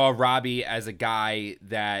 They saw Robbie as a guy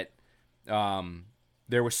that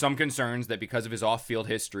there were some concerns that because of his off-field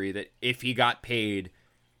history, that if he got paid,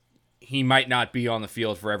 he might not be on the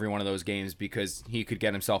field for every one of those games because he could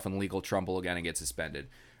get himself in legal trouble again and get suspended.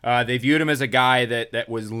 They viewed him as a guy that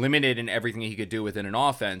was limited in everything he could do within an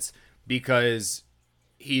offense because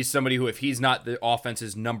he's somebody who, if he's not the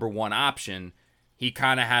offense's number one option, he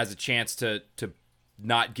kind of has a chance to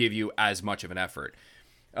not give you as much of an effort.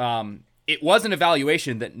 It was an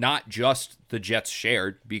evaluation that not just the Jets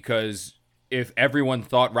shared, because if everyone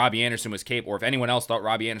thought Robbie Anderson was capable, or if anyone else thought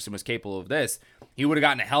Robbie Anderson was capable of this, he would have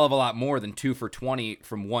gotten a hell of a lot more than 2 for 20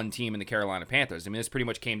 from one team in the Carolina Panthers. I mean, this pretty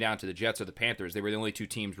much came down to the Jets or the Panthers. They were the only two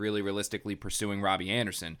teams really realistically pursuing Robbie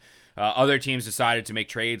Anderson. Other teams decided to make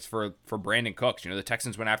trades for Brandon Cooks. The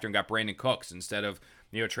Texans went after and got Brandon Cooks instead of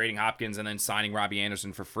trading Hopkins and then signing Robbie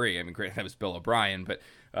Anderson for free. I mean, great, that was Bill O'Brien, but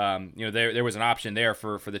there was an option there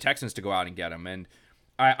for the Texans to go out and get him. And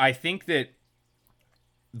I think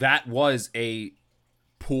that was a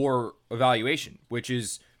poor evaluation,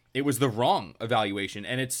 it was the wrong evaluation.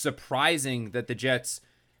 And it's surprising that the Jets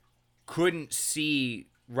couldn't see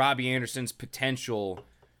Robbie Anderson's potential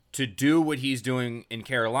to do what he's doing in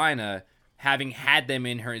Carolina, having had them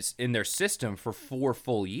in their system for 4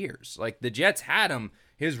 full years. Like, the Jets had him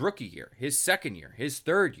his rookie year, his second year, his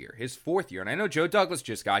third year, his fourth year. And I know Joe Douglas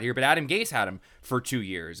just got here, but Adam Gase had him for 2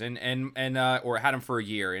 years or had him for a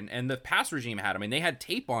year. And the pass regime had him, and they had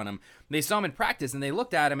tape on him. They saw him in practice, and they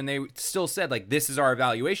looked at him, and they still said, like, this is our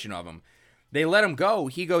evaluation of him. They let him go.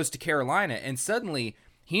 He goes to Carolina, and suddenly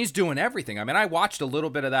he's doing everything. I mean, I watched a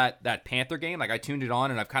little bit of that Panther game. Like, I tuned it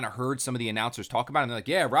on, and I've kind of heard some of the announcers talk about it. And they're like,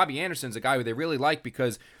 yeah, Robbie Anderson's a guy who they really like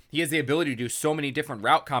because he has the ability to do so many different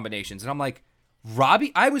route combinations. And I'm like,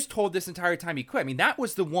 Robbie? I was told this entire time he quit. I mean, that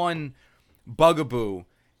was the one bugaboo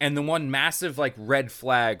and the one massive, like, red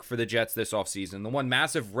flag for the Jets this offseason. The one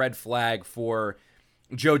massive red flag for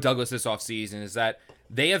Joe Douglas this offseason is that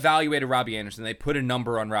they evaluated Robbie Anderson. They put a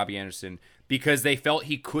number on Robbie Anderson because they felt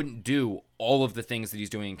he couldn't do all of the things that he's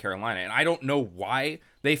doing in Carolina. And I don't know why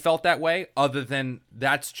they felt that way, other than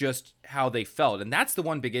that's just how they felt. And that's the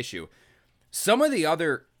one big issue. Some of the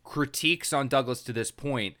other critiques on Douglas to this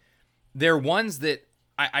point, they're ones that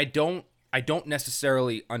I don't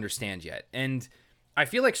necessarily understand yet. And I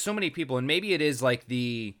feel like so many people, and maybe it is like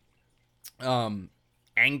the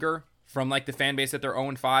anger from like the fan base that they're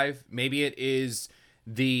 0-5. Maybe it is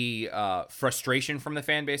the frustration from the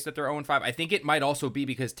fan base that they're 0-5. I think it might also be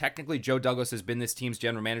because technically Joe Douglas has been this team's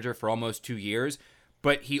general manager for almost 2 years,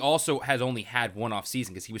 but he also has only had one off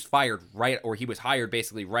season because he was he was hired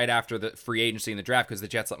basically right after the free agency and the draft because the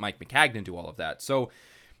Jets let Mike Maccagnan do all of that. So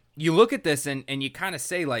you look at this and you kind of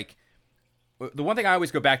say, like, the one thing I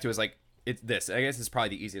always go back to is like, it's this. I guess it's probably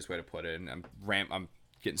the easiest way to put it, and I'm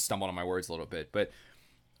getting stumbled on my words a little bit, but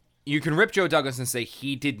you can rip Joe Douglas and say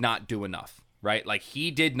he did not do enough, right? Like,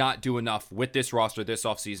 he did not do enough with this roster this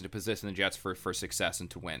offseason to position the Jets for success and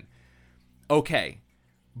to win. Okay,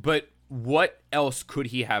 but what else could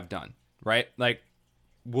he have done, right? Like,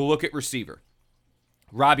 we'll look at receiver.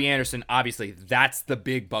 Robbie Anderson, obviously, that's the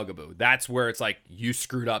big bugaboo. That's where it's like, you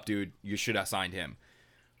screwed up, dude. You should have signed him.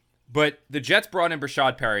 But the Jets brought in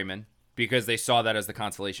Brashad Perryman because they saw that as the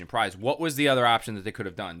consolation prize. What was the other option that they could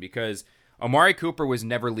have done? Because Amari Cooper was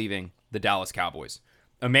never leaving the Dallas Cowboys.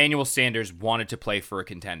 Emmanuel Sanders wanted to play for a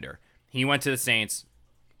contender. He went to the Saints.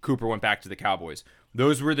 Cooper went back to the Cowboys.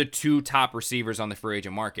 Those were the two top receivers on the free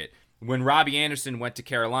agent market. When Robbie Anderson went to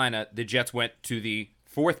Carolina, the Jets went to the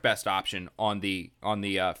fourth best option on the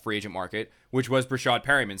free agent market, which was Brashad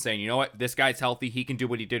Perryman, saying, you know what, this guy's healthy. He can do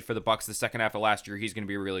what he did for the Bucs the second half of last year. He's going to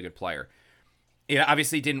be a really good player. It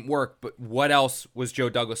obviously didn't work, but what else was Joe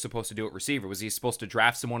Douglas supposed to do at receiver? Was he supposed to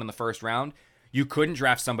draft someone in the first round? You couldn't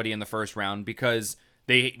draft somebody in the first round because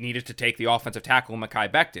they needed to take the offensive tackle,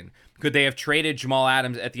 Mekhi Becton. Could they have traded Jamal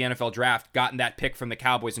Adams at the NFL draft, gotten that pick from the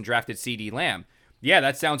Cowboys, and drafted CeeDee Lamb? Yeah,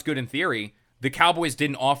 that sounds good in theory. The Cowboys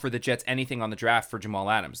didn't offer the Jets anything on the draft for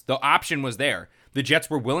Jamal Adams. The option was there. The Jets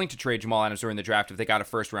were willing to trade Jamal Adams during the draft if they got a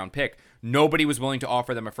first-round pick. Nobody was willing to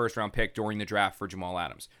offer them a first-round pick during the draft for Jamal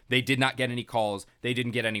Adams. They did not get any calls. They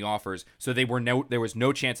didn't get any offers. So there was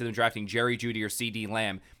no chance of them drafting Jerry Jeudy or CeeDee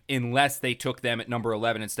Lamb unless they took them at number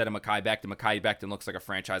 11 instead of Mekhi Becton. Mekhi Becton looks like a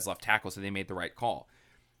franchise left tackle, so they made the right call.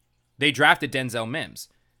 They drafted Denzel Mims.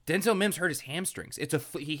 Denzel Mims hurt his hamstrings.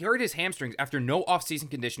 He hurt his hamstrings after no offseason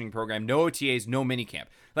conditioning program, no OTAs, no minicamp.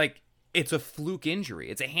 Like, it's a fluke injury.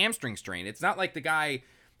 It's a hamstring strain. It's not like the guy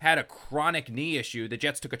had a chronic knee issue. The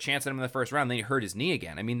Jets took a chance at him in the first round, then he hurt his knee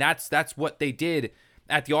again. I mean, that's what they did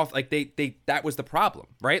at the off. Like, they that was the problem,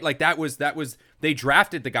 right? Like, that was they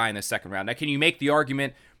drafted the guy in the second round. Now, can you make the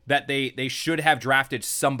argument that they should have drafted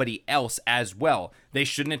somebody else as well. They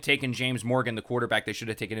shouldn't have taken James Morgan, the quarterback. They should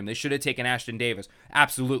have taken him. They should have taken Ashton Davis.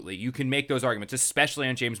 Absolutely. You can make those arguments, especially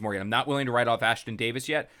on James Morgan. I'm not willing to write off Ashton Davis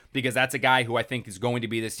yet because that's a guy who I think is going to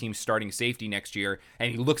be this team's starting safety next year,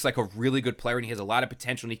 and he looks like a really good player, and he has a lot of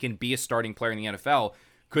potential, and he can be a starting player in the NFL.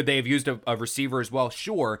 Could they have used a receiver as well?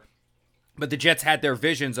 Sure. But the Jets had their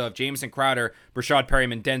visions of Jamison Crowder, Brashad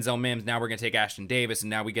Perryman, Denzel Mims. Now we're going to take Ashton Davis, and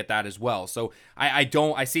now we get that as well. So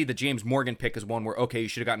I see the James Morgan pick as one where, okay, you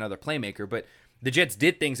should have got another playmaker. But the Jets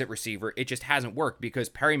did things at receiver. It just hasn't worked because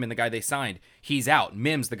Perryman, the guy they signed, he's out.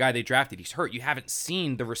 Mims, the guy they drafted, he's hurt. You haven't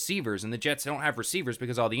seen the receivers, and the Jets don't have receivers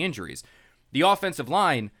because of all the injuries. The offensive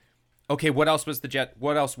line, okay, what else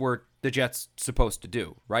were the Jets supposed to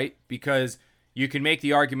do, right? Because you can make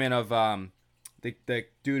the argument of the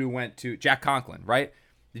dude who went to Jack Conklin, right?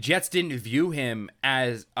 The Jets didn't view him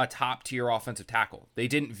as a top-tier offensive tackle. They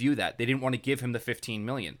didn't view that. They didn't want to give him the $15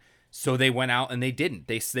 million. So they went out and they didn't.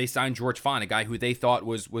 They signed George Fant, a guy who they thought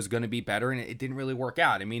was going to be better, and it didn't really work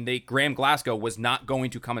out. I mean, Graham Glasgow was not going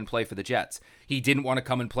to come and play for the Jets. He didn't want to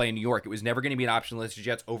come and play in New York. It was never going to be an option unless the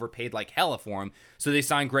Jets overpaid like hella for him. So they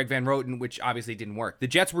signed Greg Van Roten, which obviously didn't work. The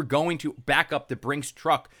Jets were going to back up the Brinks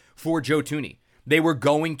truck for Joe Thuney. They were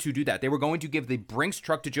going to do that. They were going to give the Brinks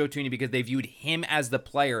truck to Joe Thuney because they viewed him as the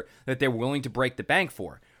player that they were willing to break the bank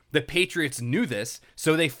for. The Patriots knew this,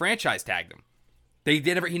 so they franchise tagged him. He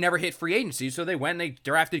never hit free agency, so they went and they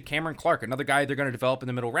drafted Cameron Clark, another guy they're going to develop in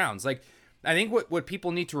the middle rounds. Like, I think what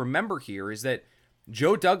people need to remember here is that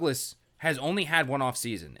Joe Douglas has only had one off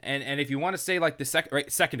season. And if you want to say like the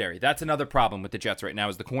secondary, that's another problem with the Jets right now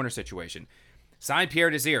is the corner situation. Signed Pierre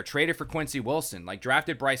Desir, traded for Quincy Wilson, like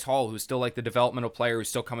drafted Bryce Hall, who's still like the developmental player who's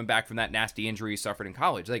still coming back from that nasty injury he suffered in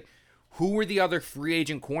college. Like, who were the other free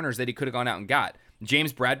agent corners that he could have gone out and got?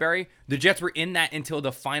 James Bradbury? The Jets were in that until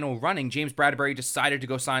the final running. James Bradbury decided to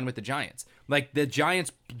go sign with the Giants. Like, the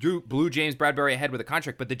Giants blew James Bradbury ahead with a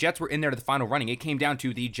contract, but the Jets were in there to the final running. It came down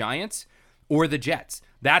to the Giants or the Jets.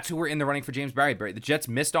 That's who were in the running for James Bradbury. The Jets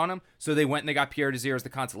missed on him, so they went and they got Pierre Desir as the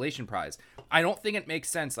consolation prize. I don't think it makes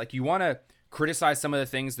sense. Like, you want to criticize some of the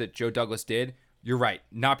things that Joe Douglas did. You're right.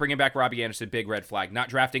 Not bringing back Robbie Anderson, big red flag. Not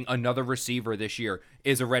drafting another receiver this year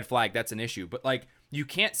is a red flag. That's an issue. But, like, you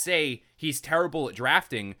can't say he's terrible at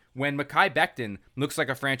drafting when Mekhi Becton looks like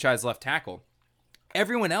a franchise left tackle.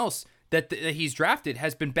 Everyone else that he's drafted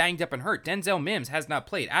has been banged up and hurt. Denzel Mims has not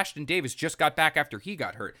played. Ashton Davis just got back after he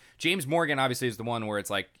got hurt. James Morgan obviously is the one where it's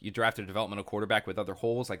like you drafted a developmental quarterback with other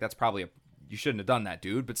holes. Like, that's probably you shouldn't have done that,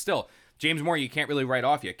 dude. But still, James Morgan, you can't really write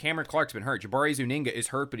off yet. Cameron Clark's been hurt. Jabari Zuniga is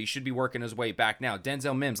hurt, but he should be working his way back now.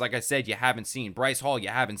 Denzel Mims, like I said, you haven't seen. Bryce Hall, you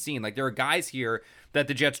haven't seen. Like, there are guys here that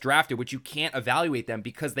the Jets drafted, which you can't evaluate them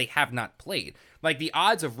because they have not played. Like, the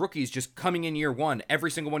odds of rookies just coming in year one,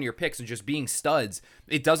 every single one of your picks, and just being studs,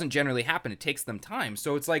 it doesn't generally happen. It takes them time.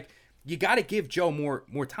 So it's like, you got to give Joe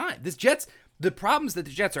more time. The problems that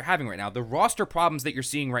the Jets are having right now, the roster problems that you're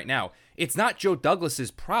seeing right now, it's not Joe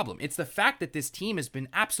Douglas's problem. It's the fact that this team has been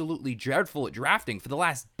absolutely dreadful at drafting for the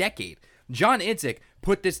last decade. John Idzik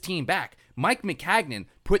put this team back. Mike Maccagnan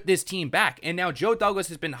put this team back. And now Joe Douglas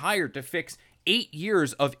has been hired to fix 8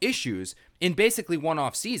 years of issues in basically one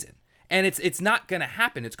off season. And it's not going to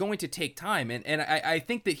happen. It's going to take time. And I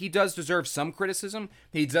think that he does deserve some criticism.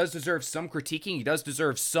 He does deserve some critiquing. He does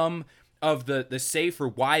deserve some of the say for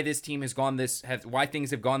why this team why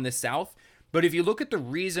things have gone this south. But if you look at the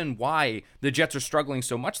reason why the Jets are struggling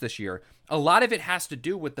so much this year, a lot of it has to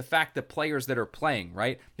do with the fact that players that are playing,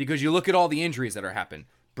 right? Because you look at all the injuries that are happening.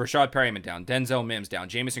 Brashad Perryman down, Denzel Mims down,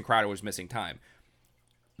 Jamison Crowder was missing time.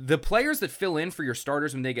 The players that fill in for your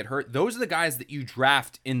starters when they get hurt, those are the guys that you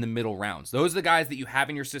draft in the middle rounds. Those are the guys that you have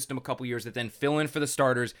in your system a couple years that then fill in for the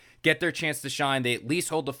starters, get their chance to shine. They at least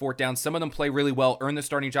hold the fort down. Some of them play really well, earn the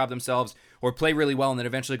starting job themselves, or play really well and then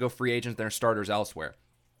eventually go free agents and they're starters elsewhere.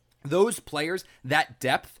 Those players, that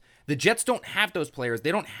depth, the Jets don't have those players.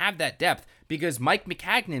 They don't have that depth because Mike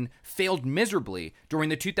Maccagnan failed miserably during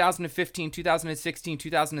the 2015, 2016,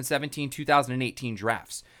 2017, 2018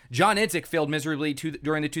 drafts. John Idzik failed miserably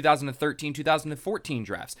during the 2013, 2014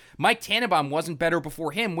 drafts. Mike Tannenbaum wasn't better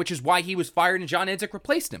before him, which is why he was fired and John Idzik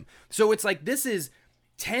replaced him. So it's like this is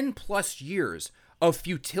 10 plus years of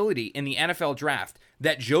futility in the NFL draft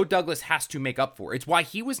that Joe Douglas has to make up for. It's why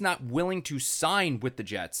he was not willing to sign with the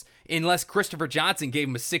Jets unless Christopher Johnson gave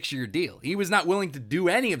him a 6-year deal. He was not willing to do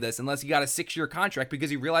any of this unless he got a 6-year contract because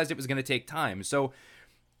he realized it was going to take time. So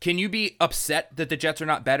can you be upset that the Jets are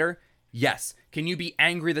not better? Yes. Can you be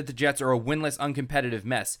angry that the Jets are a winless, uncompetitive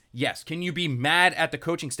mess? Yes. Can you be mad at the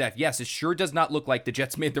coaching staff? Yes. It sure does not look like the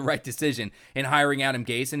Jets made the right decision in hiring Adam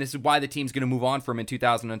Gase, and this is why the team's going to move on from him in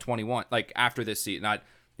 2021, like after this season.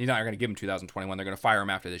 He's not going to give him 2021. They're going to fire him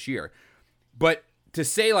after this year. But to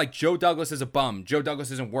say like Joe Douglas is a bum, Joe Douglas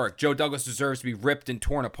doesn't work, Joe Douglas deserves to be ripped and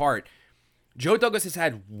torn apart. Joe Douglas has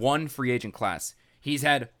had one free agent class. He's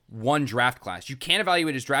had one draft class. You can't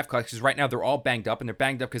evaluate his draft class because right now they're all banged up, and they're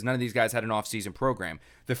banged up because none of these guys had an offseason program.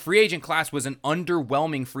 The free agent class was an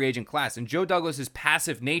underwhelming free agent class, and Joe Douglas's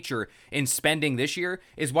passive nature in spending this year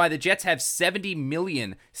is why the Jets have $70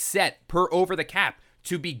 million set per over the cap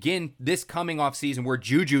to begin this coming off season, where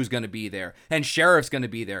Juju's going to be there, and Sheriff's going to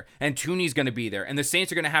be there, and Tooney's going to be there, and the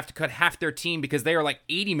Saints are going to have to cut half their team because they are like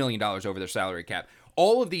 $80 million over their salary cap.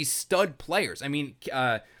 All of these stud players, I mean,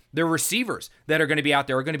 the receivers that are going to be out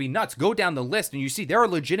there are going to be nuts. Go down the list and you see there are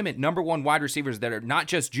legitimate number one wide receivers that are not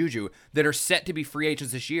just Juju that are set to be free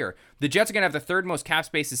agents this year. The Jets are going to have the third most cap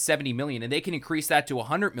space is $70 million, and they can increase that to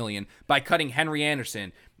 $100 million by cutting Henry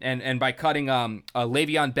Anderson and by cutting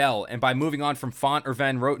Le'Veon Bell and by moving on from Font or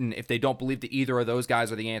Van Roten if they don't believe that either of those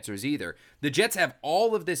guys are the answers either. The Jets have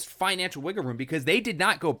all of this financial wiggle room because they did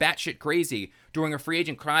not go batshit crazy during a free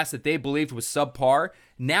agent class that they believed was subpar.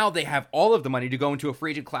 Now they have all of the money to go into a free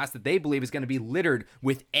agent class that they believe is going to be littered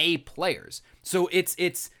with A players. So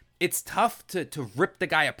it's tough to rip the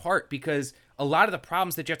guy apart because a lot of the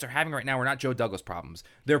problems the Jets are having right now are not Joe Douglas problems.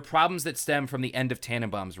 They're problems that stem from the end of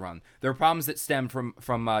Tannenbaum's run. They're problems that stem from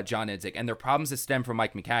John Idzik, and they're problems that stem from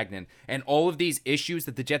Mike Maccagnan. And all of these issues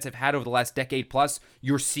that the Jets have had over the last decade plus,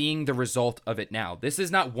 you're seeing the result of it now. This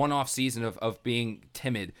is not one-off season of being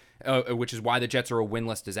timid, which is why the Jets are a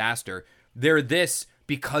winless disaster. They're this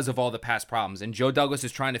because of all the past problems. And Joe Douglas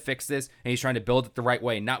is trying to fix this, and he's trying to build it the right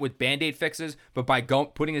way, not with Band-Aid fixes, but by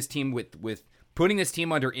putting his team putting this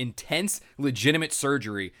team under intense, legitimate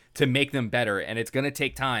surgery to make them better. And it's going to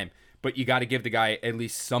take time, but you got to give the guy at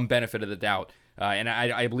least some benefit of the doubt. And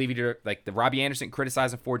I believe he did, like the Robbie Anderson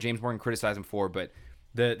criticized him for, James Morgan criticized him for, but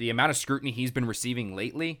the amount of scrutiny he's been receiving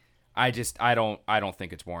lately, I don't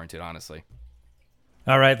think it's warranted, honestly.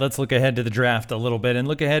 All right, let's look ahead to the draft a little bit and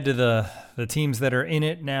look ahead to the teams that are in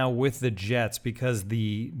it now with the Jets, because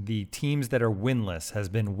the teams that are winless has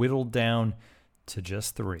been whittled down to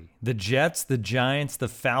just 3. The Jets, the Giants, the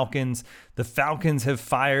Falcons. The Falcons have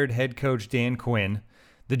fired head coach Dan Quinn.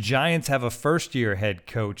 The Giants have a first-year head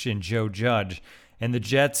coach in Joe Judge, and the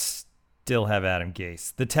Jets still have Adam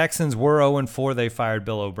Gase. The Texans were 0-4. They fired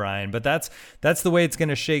Bill O'Brien, but that's the way it's going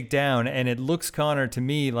to shake down. And it looks, Connor, to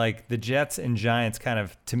me like the Jets and Giants kind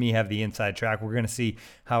of, to me, have the inside track. We're going to see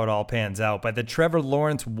how it all pans out. But the Trevor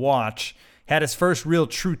Lawrence watch had his first real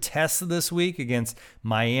true test this week against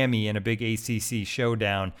Miami in a big ACC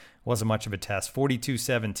showdown. Wasn't much of a test.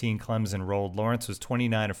 42-17 Clemson rolled. Lawrence was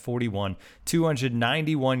 29 of 41,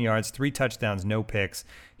 291 yards, 3 touchdowns, no picks.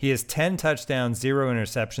 He has 10 touchdowns, 0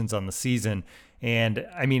 interceptions on the season. And,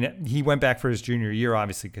 I mean, he went back for his junior year,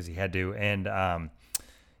 obviously, because he had to. And,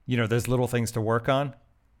 there's little things to work on.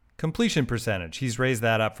 Completion percentage. He's raised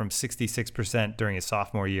that up from 66% during his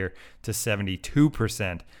sophomore year to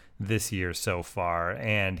 72% this year so far.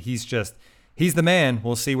 And he's the man.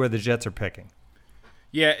 We'll see where the Jets are picking.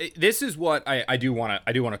 Yeah, this is what I do want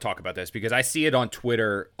to talk about this, because I see it on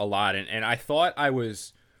Twitter a lot, and I thought I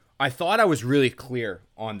was really clear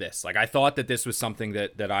on this. Like, I thought that this was something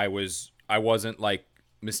that I wasn't like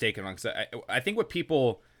mistaken on. Because I think what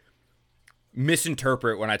people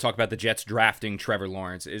misinterpret when I talk about the Jets drafting Trevor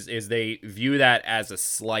Lawrence is they view that as a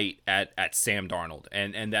slight at Sam Darnold,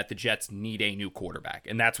 and that the Jets need a new quarterback.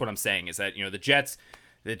 And that's what I'm saying, is that,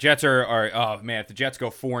 the Jets are oh man, if the Jets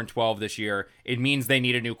go 4-12 this year, it means they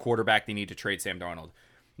need a new quarterback. They need to trade Sam Darnold.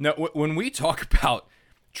 No, when we talk about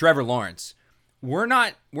Trevor Lawrence, we're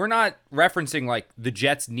not referencing like the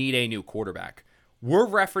Jets need a new quarterback. We're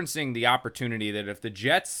referencing the opportunity that if the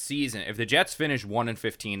Jets finish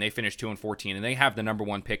 1-15, they finish 2-14, and they have the number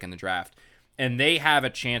 1 pick in the draft, and they have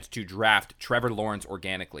a chance to draft Trevor Lawrence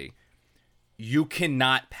organically, you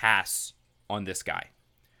cannot pass on this guy.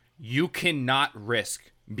 You cannot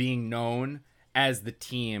risk being known as the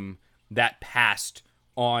team that passed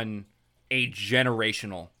on a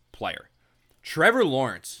generational player. Trevor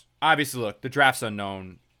Lawrence, obviously, look, the draft's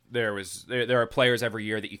unknown. There are players every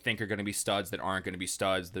year that you think are going to be studs that aren't going to be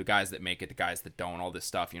studs. The guys that make it, the guys that don't, all this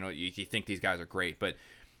stuff. You think these guys are great, but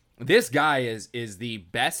this guy is the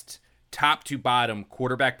best top to bottom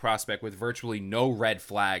quarterback prospect with virtually no red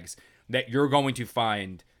flags that you're going to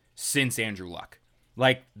find since Andrew Luck.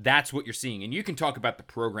 Like, that's what you're seeing. And you can talk about the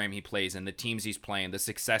program he plays in, the teams he's playing, the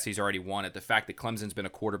success he's already won at, the fact that Clemson's been a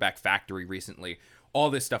quarterback factory recently, all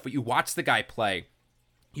this stuff. But you watch the guy play,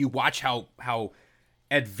 you watch how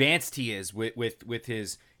advanced he is with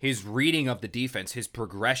his reading of the defense, his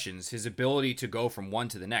progressions, his ability to go from one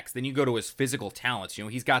to the next. Then you go to his physical talents. You know,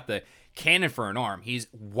 he's got the cannon for an arm. He's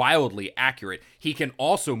wildly accurate. He can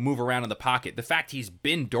also move around in the pocket. The fact he's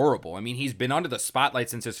been durable. I mean, he's been under the spotlight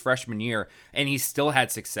since his freshman year, and he's still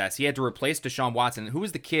had success. He had to replace Deshaun Watson. Who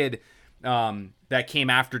was the kid that came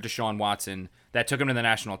after Deshaun Watson that took him to the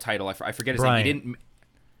national title? I forget his name. He didn't.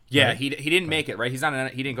 Yeah, right. he didn't make it, right? He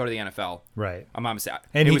didn't go to the NFL. Right. I'm not mistaken.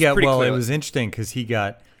 And it was interesting because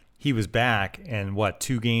he was back, and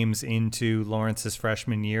 2 games into Lawrence's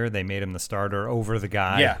freshman year, they made him the starter over the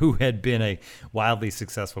guy who had been a wildly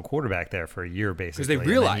successful quarterback there for a year, basically. Because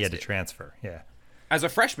they realized he had to transfer. Yeah. As a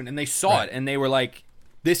freshman, and they saw it, and they were like,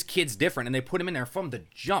 this kid's different, and they put him in there from the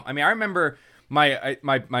jump. I mean, I remember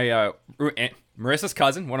Marissa's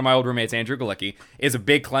cousin, one of my old roommates, Andrew Galicki, is a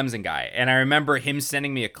big Clemson guy. And I remember him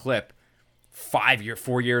sending me a clip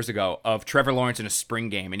 4 years ago of Trevor Lawrence in a spring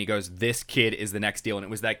game. And he goes, this kid is the next deal. And it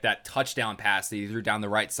was like that touchdown pass that he threw down the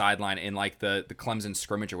right sideline in like the Clemson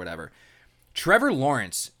scrimmage or whatever. Trevor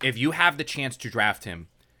Lawrence, if you have the chance to draft him,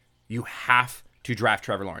 you have to draft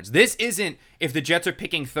Trevor Lawrence. This isn't, if the Jets are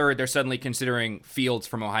picking third, they're suddenly considering Fields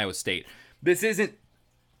from Ohio State. This isn't,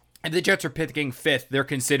 if the Jets are picking fifth, they're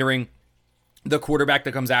considering the quarterback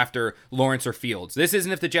that comes after Lawrence or Fields. This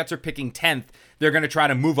isn't if the Jets are picking 10th, they're going to try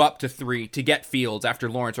to move up to 3 to get Fields after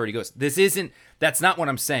Lawrence already goes. That's not what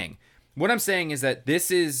I'm saying. What I'm saying is that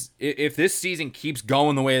if this season keeps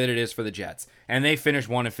going the way that it is for the Jets, and they finish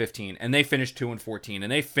 1-15, and they finish 2-14,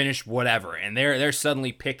 and they finish whatever, and they're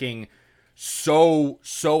suddenly picking so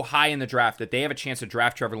high in the draft that they have a chance to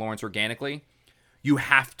draft Trevor Lawrence organically, you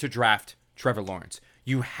have to draft Trevor Lawrence.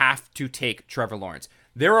 You have to take Trevor Lawrence.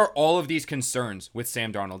 There are all of these concerns with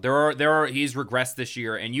Sam Darnold. He's regressed this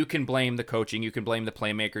year, and you can blame the coaching, you can blame the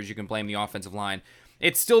playmakers, you can blame the offensive line.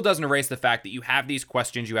 It still doesn't erase the fact that you have these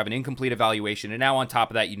questions, you have an incomplete evaluation, and now on top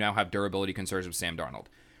of that, you now have durability concerns with Sam Darnold.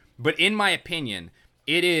 But in my opinion,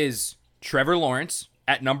 it is Trevor Lawrence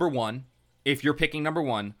at number 1, if you're picking number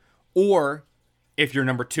 1, or if you're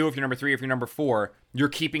number 2, if you're number 3, if you're number 4, you're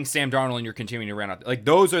keeping Sam Darnold and you're continuing to run out. Like,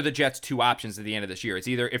 those are the Jets' 2 options at the end of this year. It's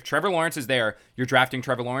either if Trevor Lawrence is there, you're drafting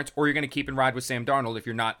Trevor Lawrence, or you're going to keep and ride with Sam Darnold if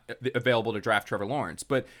you're not available to draft Trevor Lawrence.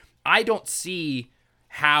 But I don't see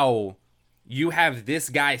how you have this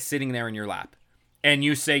guy sitting there in your lap and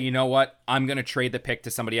you say, you know what, I'm going to trade the pick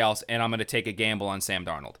to somebody else and I'm going to take a gamble on Sam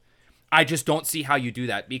Darnold. I just don't see how you do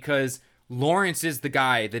that, because Lawrence is the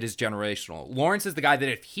guy that is generational. Lawrence is the guy that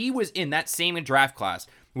if he was in that same draft class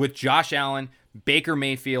with Josh Allen, Baker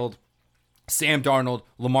Mayfield, Sam Darnold,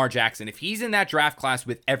 Lamar Jackson, if he's in that draft class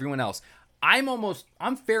with everyone else,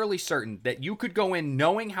 I'm fairly certain that you could go in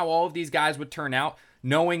knowing how all of these guys would turn out,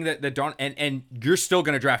 knowing that and you're still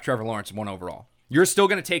going to draft Trevor Lawrence 1 overall. You're still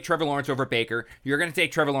going to take Trevor Lawrence over Baker. You're going to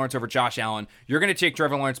take Trevor Lawrence over Josh Allen. You're going to take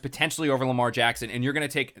Trevor Lawrence potentially over Lamar Jackson, and you're going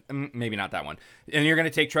to take, maybe not that one, and you're going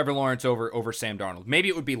to take Trevor Lawrence over Sam Darnold. Maybe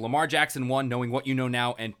it would be Lamar Jackson 1, knowing what you know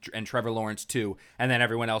now, and Trevor Lawrence 2, and then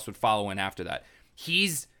everyone else would follow in after that.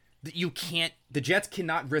 The Jets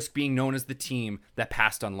cannot risk being known as the team that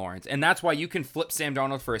passed on Lawrence. And that's why you can flip Sam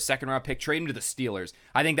Darnold for a 2nd-round pick, trade him to the Steelers.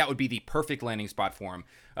 I think that would be the perfect landing spot for him.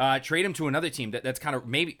 Trade him to another team that's kind of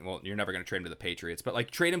you're never going to trade him to the Patriots, but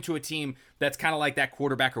like trade him to a team that's kind of like that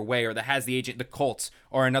quarterback away, or that has the agent, the Colts,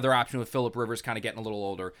 or another option with Phillip Rivers kind of getting a little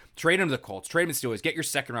older. Trade him to the Colts, trade him to the Steelers, get your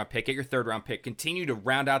 2nd-round pick, get your 3rd-round pick, continue to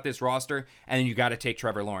round out this roster, and then you got to take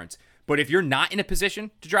Trevor Lawrence. But if you're not in a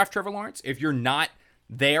position to draft Trevor Lawrence, if you're not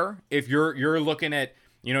there, if you're looking at,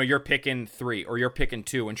 you're picking 3 or you're picking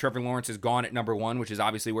 2 and Trevor Lawrence is gone at number 1, which is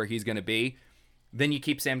obviously where he's going to be, then you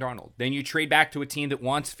keep Sam Darnold. Then you trade back to a team that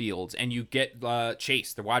wants Fields and you get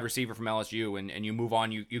Chase, the wide receiver from LSU, and you move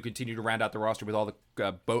on. You continue to round out the roster with all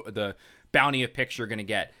the bounty of picks you're going to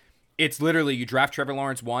get. It's literally you draft Trevor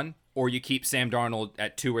Lawrence 1, or you keep Sam Darnold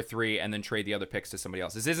at 2 or 3 and then trade the other picks to somebody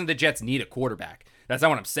else. This isn't the Jets need a quarterback. That's not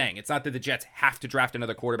what I'm saying. It's not that the Jets have to draft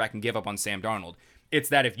another quarterback and give up on Sam Darnold. It's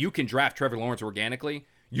that if you can draft Trevor Lawrence organically,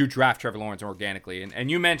 you draft Trevor Lawrence organically. And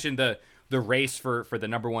you mentioned the race for the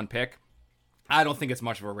number 1 pick. I don't think it's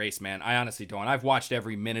much of a race, man. I honestly don't. I've watched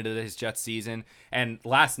every minute of his Jets season. And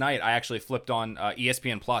last night, I actually flipped on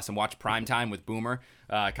ESPN Plus and watched Primetime with Boomer,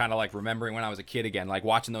 kind of like remembering when I was a kid again, like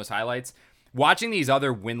watching those highlights. Watching these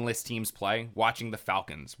other winless teams play, watching the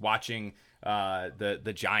Falcons, watching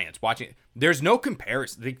the Giants, there's no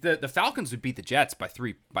comparison. The Falcons would beat the Jets by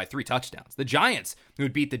three touchdowns. The Giants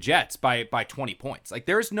would beat the Jets by 20 points. Like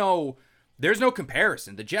there's no there's no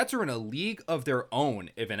comparison. The Jets are in a league of their own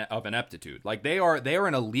of ineptitude. Like they are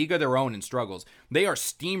in a league of their own in struggles. They are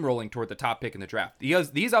steamrolling toward the top pick in the draft.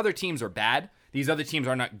 These other teams are bad. These other teams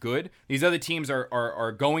are not good. These other teams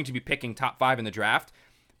are going to be picking top 5 in the draft.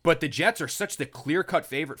 But the Jets are such the clear-cut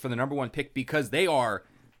favorite for the number 1 pick because they are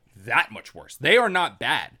that much worse. They are not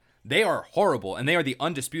bad. They are horrible, and they are the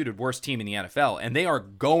undisputed worst team in the NFL, and they are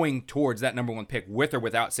going towards that number 1 pick with or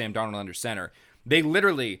without Sam Darnold under center. They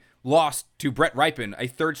literally lost to Brett Rypien, a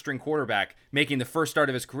third-string quarterback, making the first start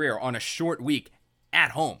of his career on a short week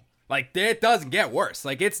at home. Like, it doesn't get worse.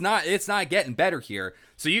 Like, it's not getting better here.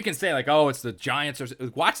 So you can say, like, oh, it's the Giants.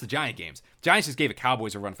 Watch the Giant games. Giants just gave the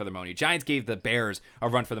Cowboys a run for the money. Giants gave the Bears a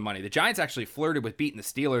run for the money. The Giants actually flirted with beating the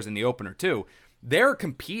Steelers in the opener, too. They're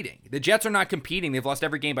competing. The Jets are not competing. They've lost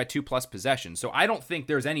every game by 2+ possessions. So I don't think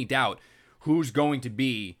there's any doubt who's going to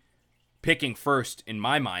be picking first in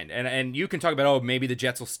my mind. And you can talk about, oh, maybe the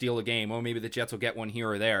Jets will steal a game. Oh, maybe the Jets will get one here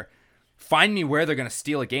or there. Find me where they're going to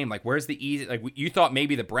steal a game. Like, where's the easy? Like, you thought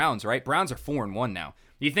maybe the Browns, right? Browns are 4-1 now.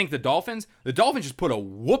 You think the Dolphins? The Dolphins just put a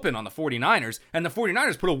whooping on the 49ers, and the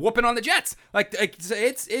 49ers put a whooping on the Jets. Like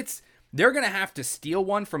it's they're going to have to steal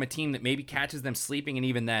one from a team that maybe catches them sleeping, and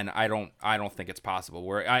even then, I don't think it's possible.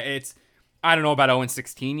 I don't know about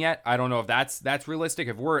 0-16 yet. I don't know if that's realistic.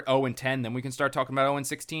 If we're at 0-10, then we can start talking about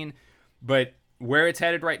 0-16. But where it's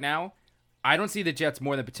headed right now, I don't see the Jets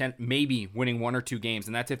more than maybe winning 1 or 2 games,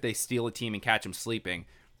 and that's if they steal a team and catch them sleeping.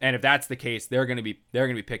 And if that's the case, they're going to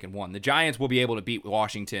be picking one. The Giants will be able to beat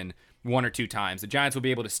Washington 1 or 2 times. The Giants will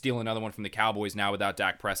be able to steal another one from the Cowboys now without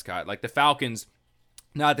Dak Prescott. Like the Falcons,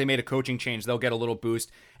 now that they made a coaching change, they'll get a little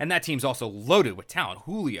boost. And that team's also loaded with talent.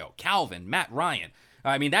 Julio, Calvin, Matt Ryan.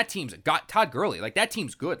 I mean, that team's got Todd Gurley. Like that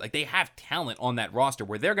team's good. Like they have talent on that roster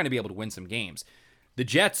where they're going to be able to win some games. The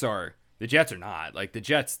Jets are not. Like the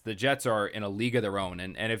Jets are in a league of their own.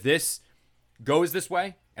 And if this goes this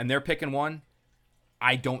way and they're picking one,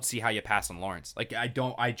 I don't see how you pass on Lawrence. Like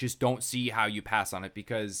I just don't see how you pass on it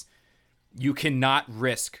because you cannot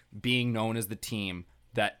risk being known as the team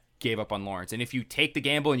that gave up on Lawrence. And if you take the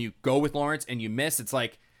gamble and you go with Lawrence and you miss, it's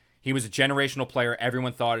like he was a generational player.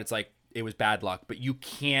 Everyone thought it's like it was bad luck, but you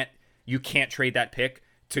can't trade that pick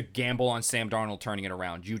to gamble on Sam Darnold turning it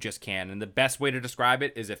around. You just can. And the best way to describe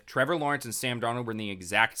it is if Trevor Lawrence and Sam Darnold were in the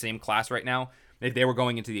exact same class right now, if they were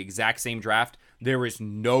going into the exact same draft, there is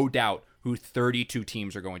no doubt who 32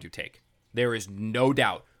 teams are going to take. There is no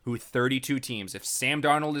doubt who 32 teams. If Sam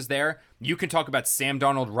Darnold is there, you can talk about Sam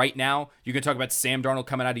Darnold right now. You can talk about Sam Darnold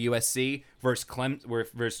coming out of USC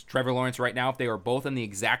versus Trevor Lawrence right now. If they were both in the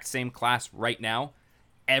exact same class right now,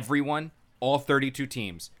 everyone, all 32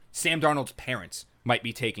 teams, Sam Darnold's parents might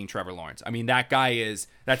be taking Trevor Lawrence. I mean, that's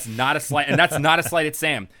not a slight, and that's not a slight at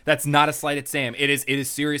Sam. That's not a slight at Sam. It is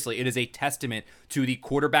seriously, it is a testament to the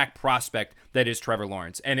quarterback prospect that is Trevor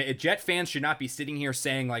Lawrence. And Jet fans should not be sitting here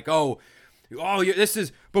saying like,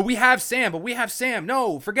 but we have Sam.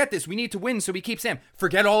 No, forget this. We need to win, so we keep Sam.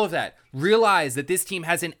 Forget all of that. Realize that this team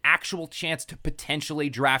has an actual chance to potentially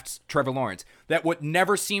draft Trevor Lawrence. That what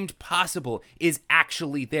never seemed possible is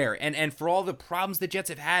actually there. And for all the problems the Jets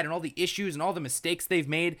have had and all the issues and all the mistakes they've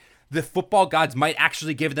made, the football gods might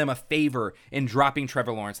actually give them a favor in dropping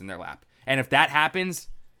Trevor Lawrence in their lap. And if that happens,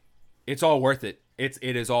 it's all worth it. It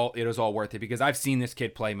is all worth it because I've seen this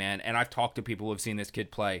kid play, man, and I've talked to people who have seen this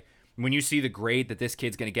kid play. When you see the grade that this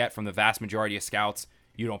kid's going to get from the vast majority of scouts,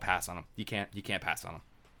 you don't pass on him. You can't pass on him.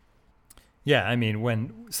 Yeah, I mean,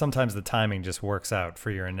 when sometimes the timing just works out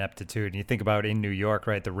for your ineptitude. And you think about in New York,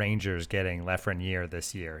 right, the Rangers getting Lafreniere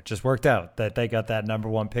this year. It just worked out that they got that number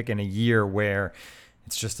 1 pick in a year where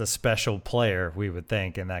it's just a special player, we would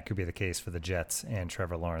think, and that could be the case for the Jets and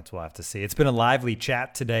Trevor Lawrence. We'll have to see. It's been a lively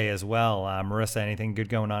chat today as well. Marissa, anything good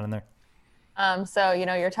going on in there? So,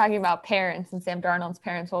 you're talking about parents and Sam Darnold's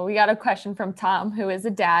parents. Well, we got a question from Tom, who is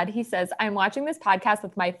a dad. He says, I'm watching this podcast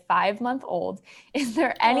with my 5-month-old. Is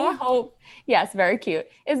there any hope? Yes, very cute.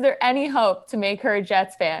 Is there any hope to make her a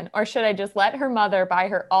Jets fan? Or should I just let her mother buy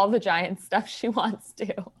her all the Giants stuff she wants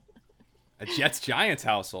to? A Jets-Giants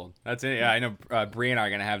household. That's it. Yeah, I know Bree and I are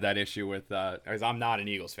going to have that issue with, because I'm not an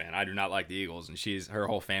Eagles fan. I do not like the Eagles, and her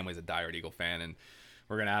whole family's a diehard Eagle fan, and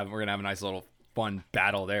we're going to have a nice little fun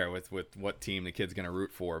battle there with what team the kid's gonna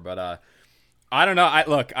root for. But I don't know.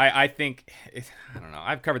 I think I don't know.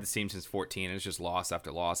 I've covered the team since 14, and it's just loss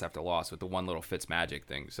after loss after loss with the one little Fitzmagic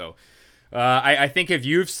thing. So I think if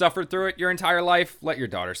you've suffered through it your entire life, let your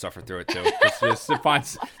daughter suffer through it too. just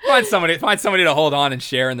find somebody to hold on and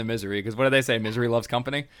share in the misery. Because what do they say? Misery loves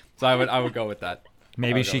company. So I would go with that.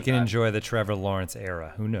 Maybe she can enjoy the Trevor Lawrence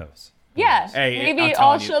era. Who knows? Yeah. Maybe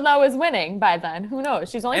all she'll know is winning by then. Who knows?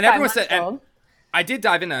 She's only 5 months old. I did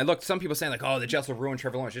dive in and I looked. Some people saying like, "Oh, the Jets will ruin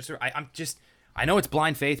Trevor Lawrence." I know it's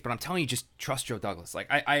blind faith, but I'm telling you, just trust Joe Douglas.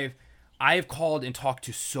 Like I've called and talked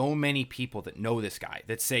to so many people that know this guy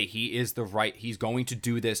that say he's going to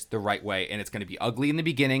do this the right way, and it's going to be ugly in the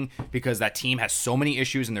beginning because that team has so many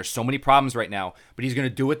issues and there's so many problems right now. But he's going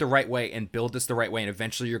to do it the right way and build this the right way, and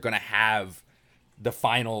eventually you're going to have the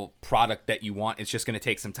final product that you want. It's just going to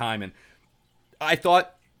take some time. And I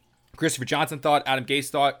thought. Christopher Johnson thought, Adam Gase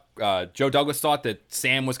thought, Joe Douglas thought that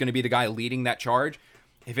Sam was going to be the guy leading that charge.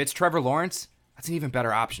 If it's Trevor Lawrence, that's an even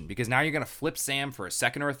better option because now you're going to flip Sam for a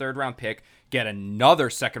second or a third round pick, get another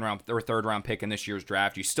second round or third round pick in this year's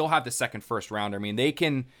draft. You still have the second first rounder. I mean, they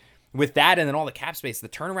can, with that and then all the cap space, the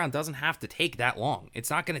turnaround doesn't have to take that long. It's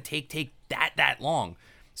not going to take that long.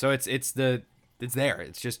 So it's there.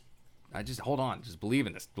 It's just, hold on. Just believe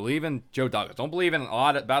in this. Believe in Joe Douglas. Don't believe in a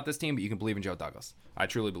lot about this team, but you can believe in Joe Douglas. I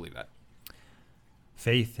truly believe that.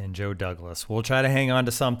 Faith in Joe Douglas. We'll try to hang on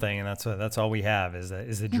to something, and that's all we have is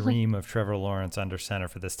a dream of Trevor Lawrence under center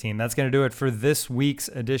for this team. That's going to do it for this week's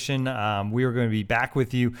edition. We are going to be back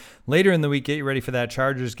with you later in the week. Get you ready for that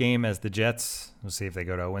Chargers game as the Jets, we'll see if they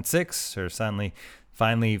go to 0-6 or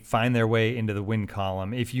finally find their way into the win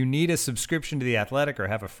column. If you need a subscription to The Athletic or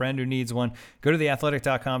have a friend who needs one, go to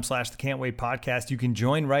theathletic.com/the Can't Wait podcast. You can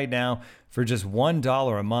join right now for just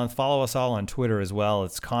 $1 a month. Follow us all on Twitter as well.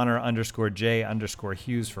 It's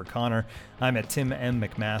Connor_J_Hughes for Connor. I'm at Tim M.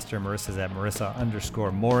 McMaster. Marissa's at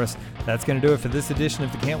Marissa_Morris. That's going to do it for this edition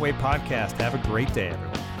of the Can't Wait podcast. Have a great day,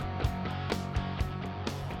 everyone.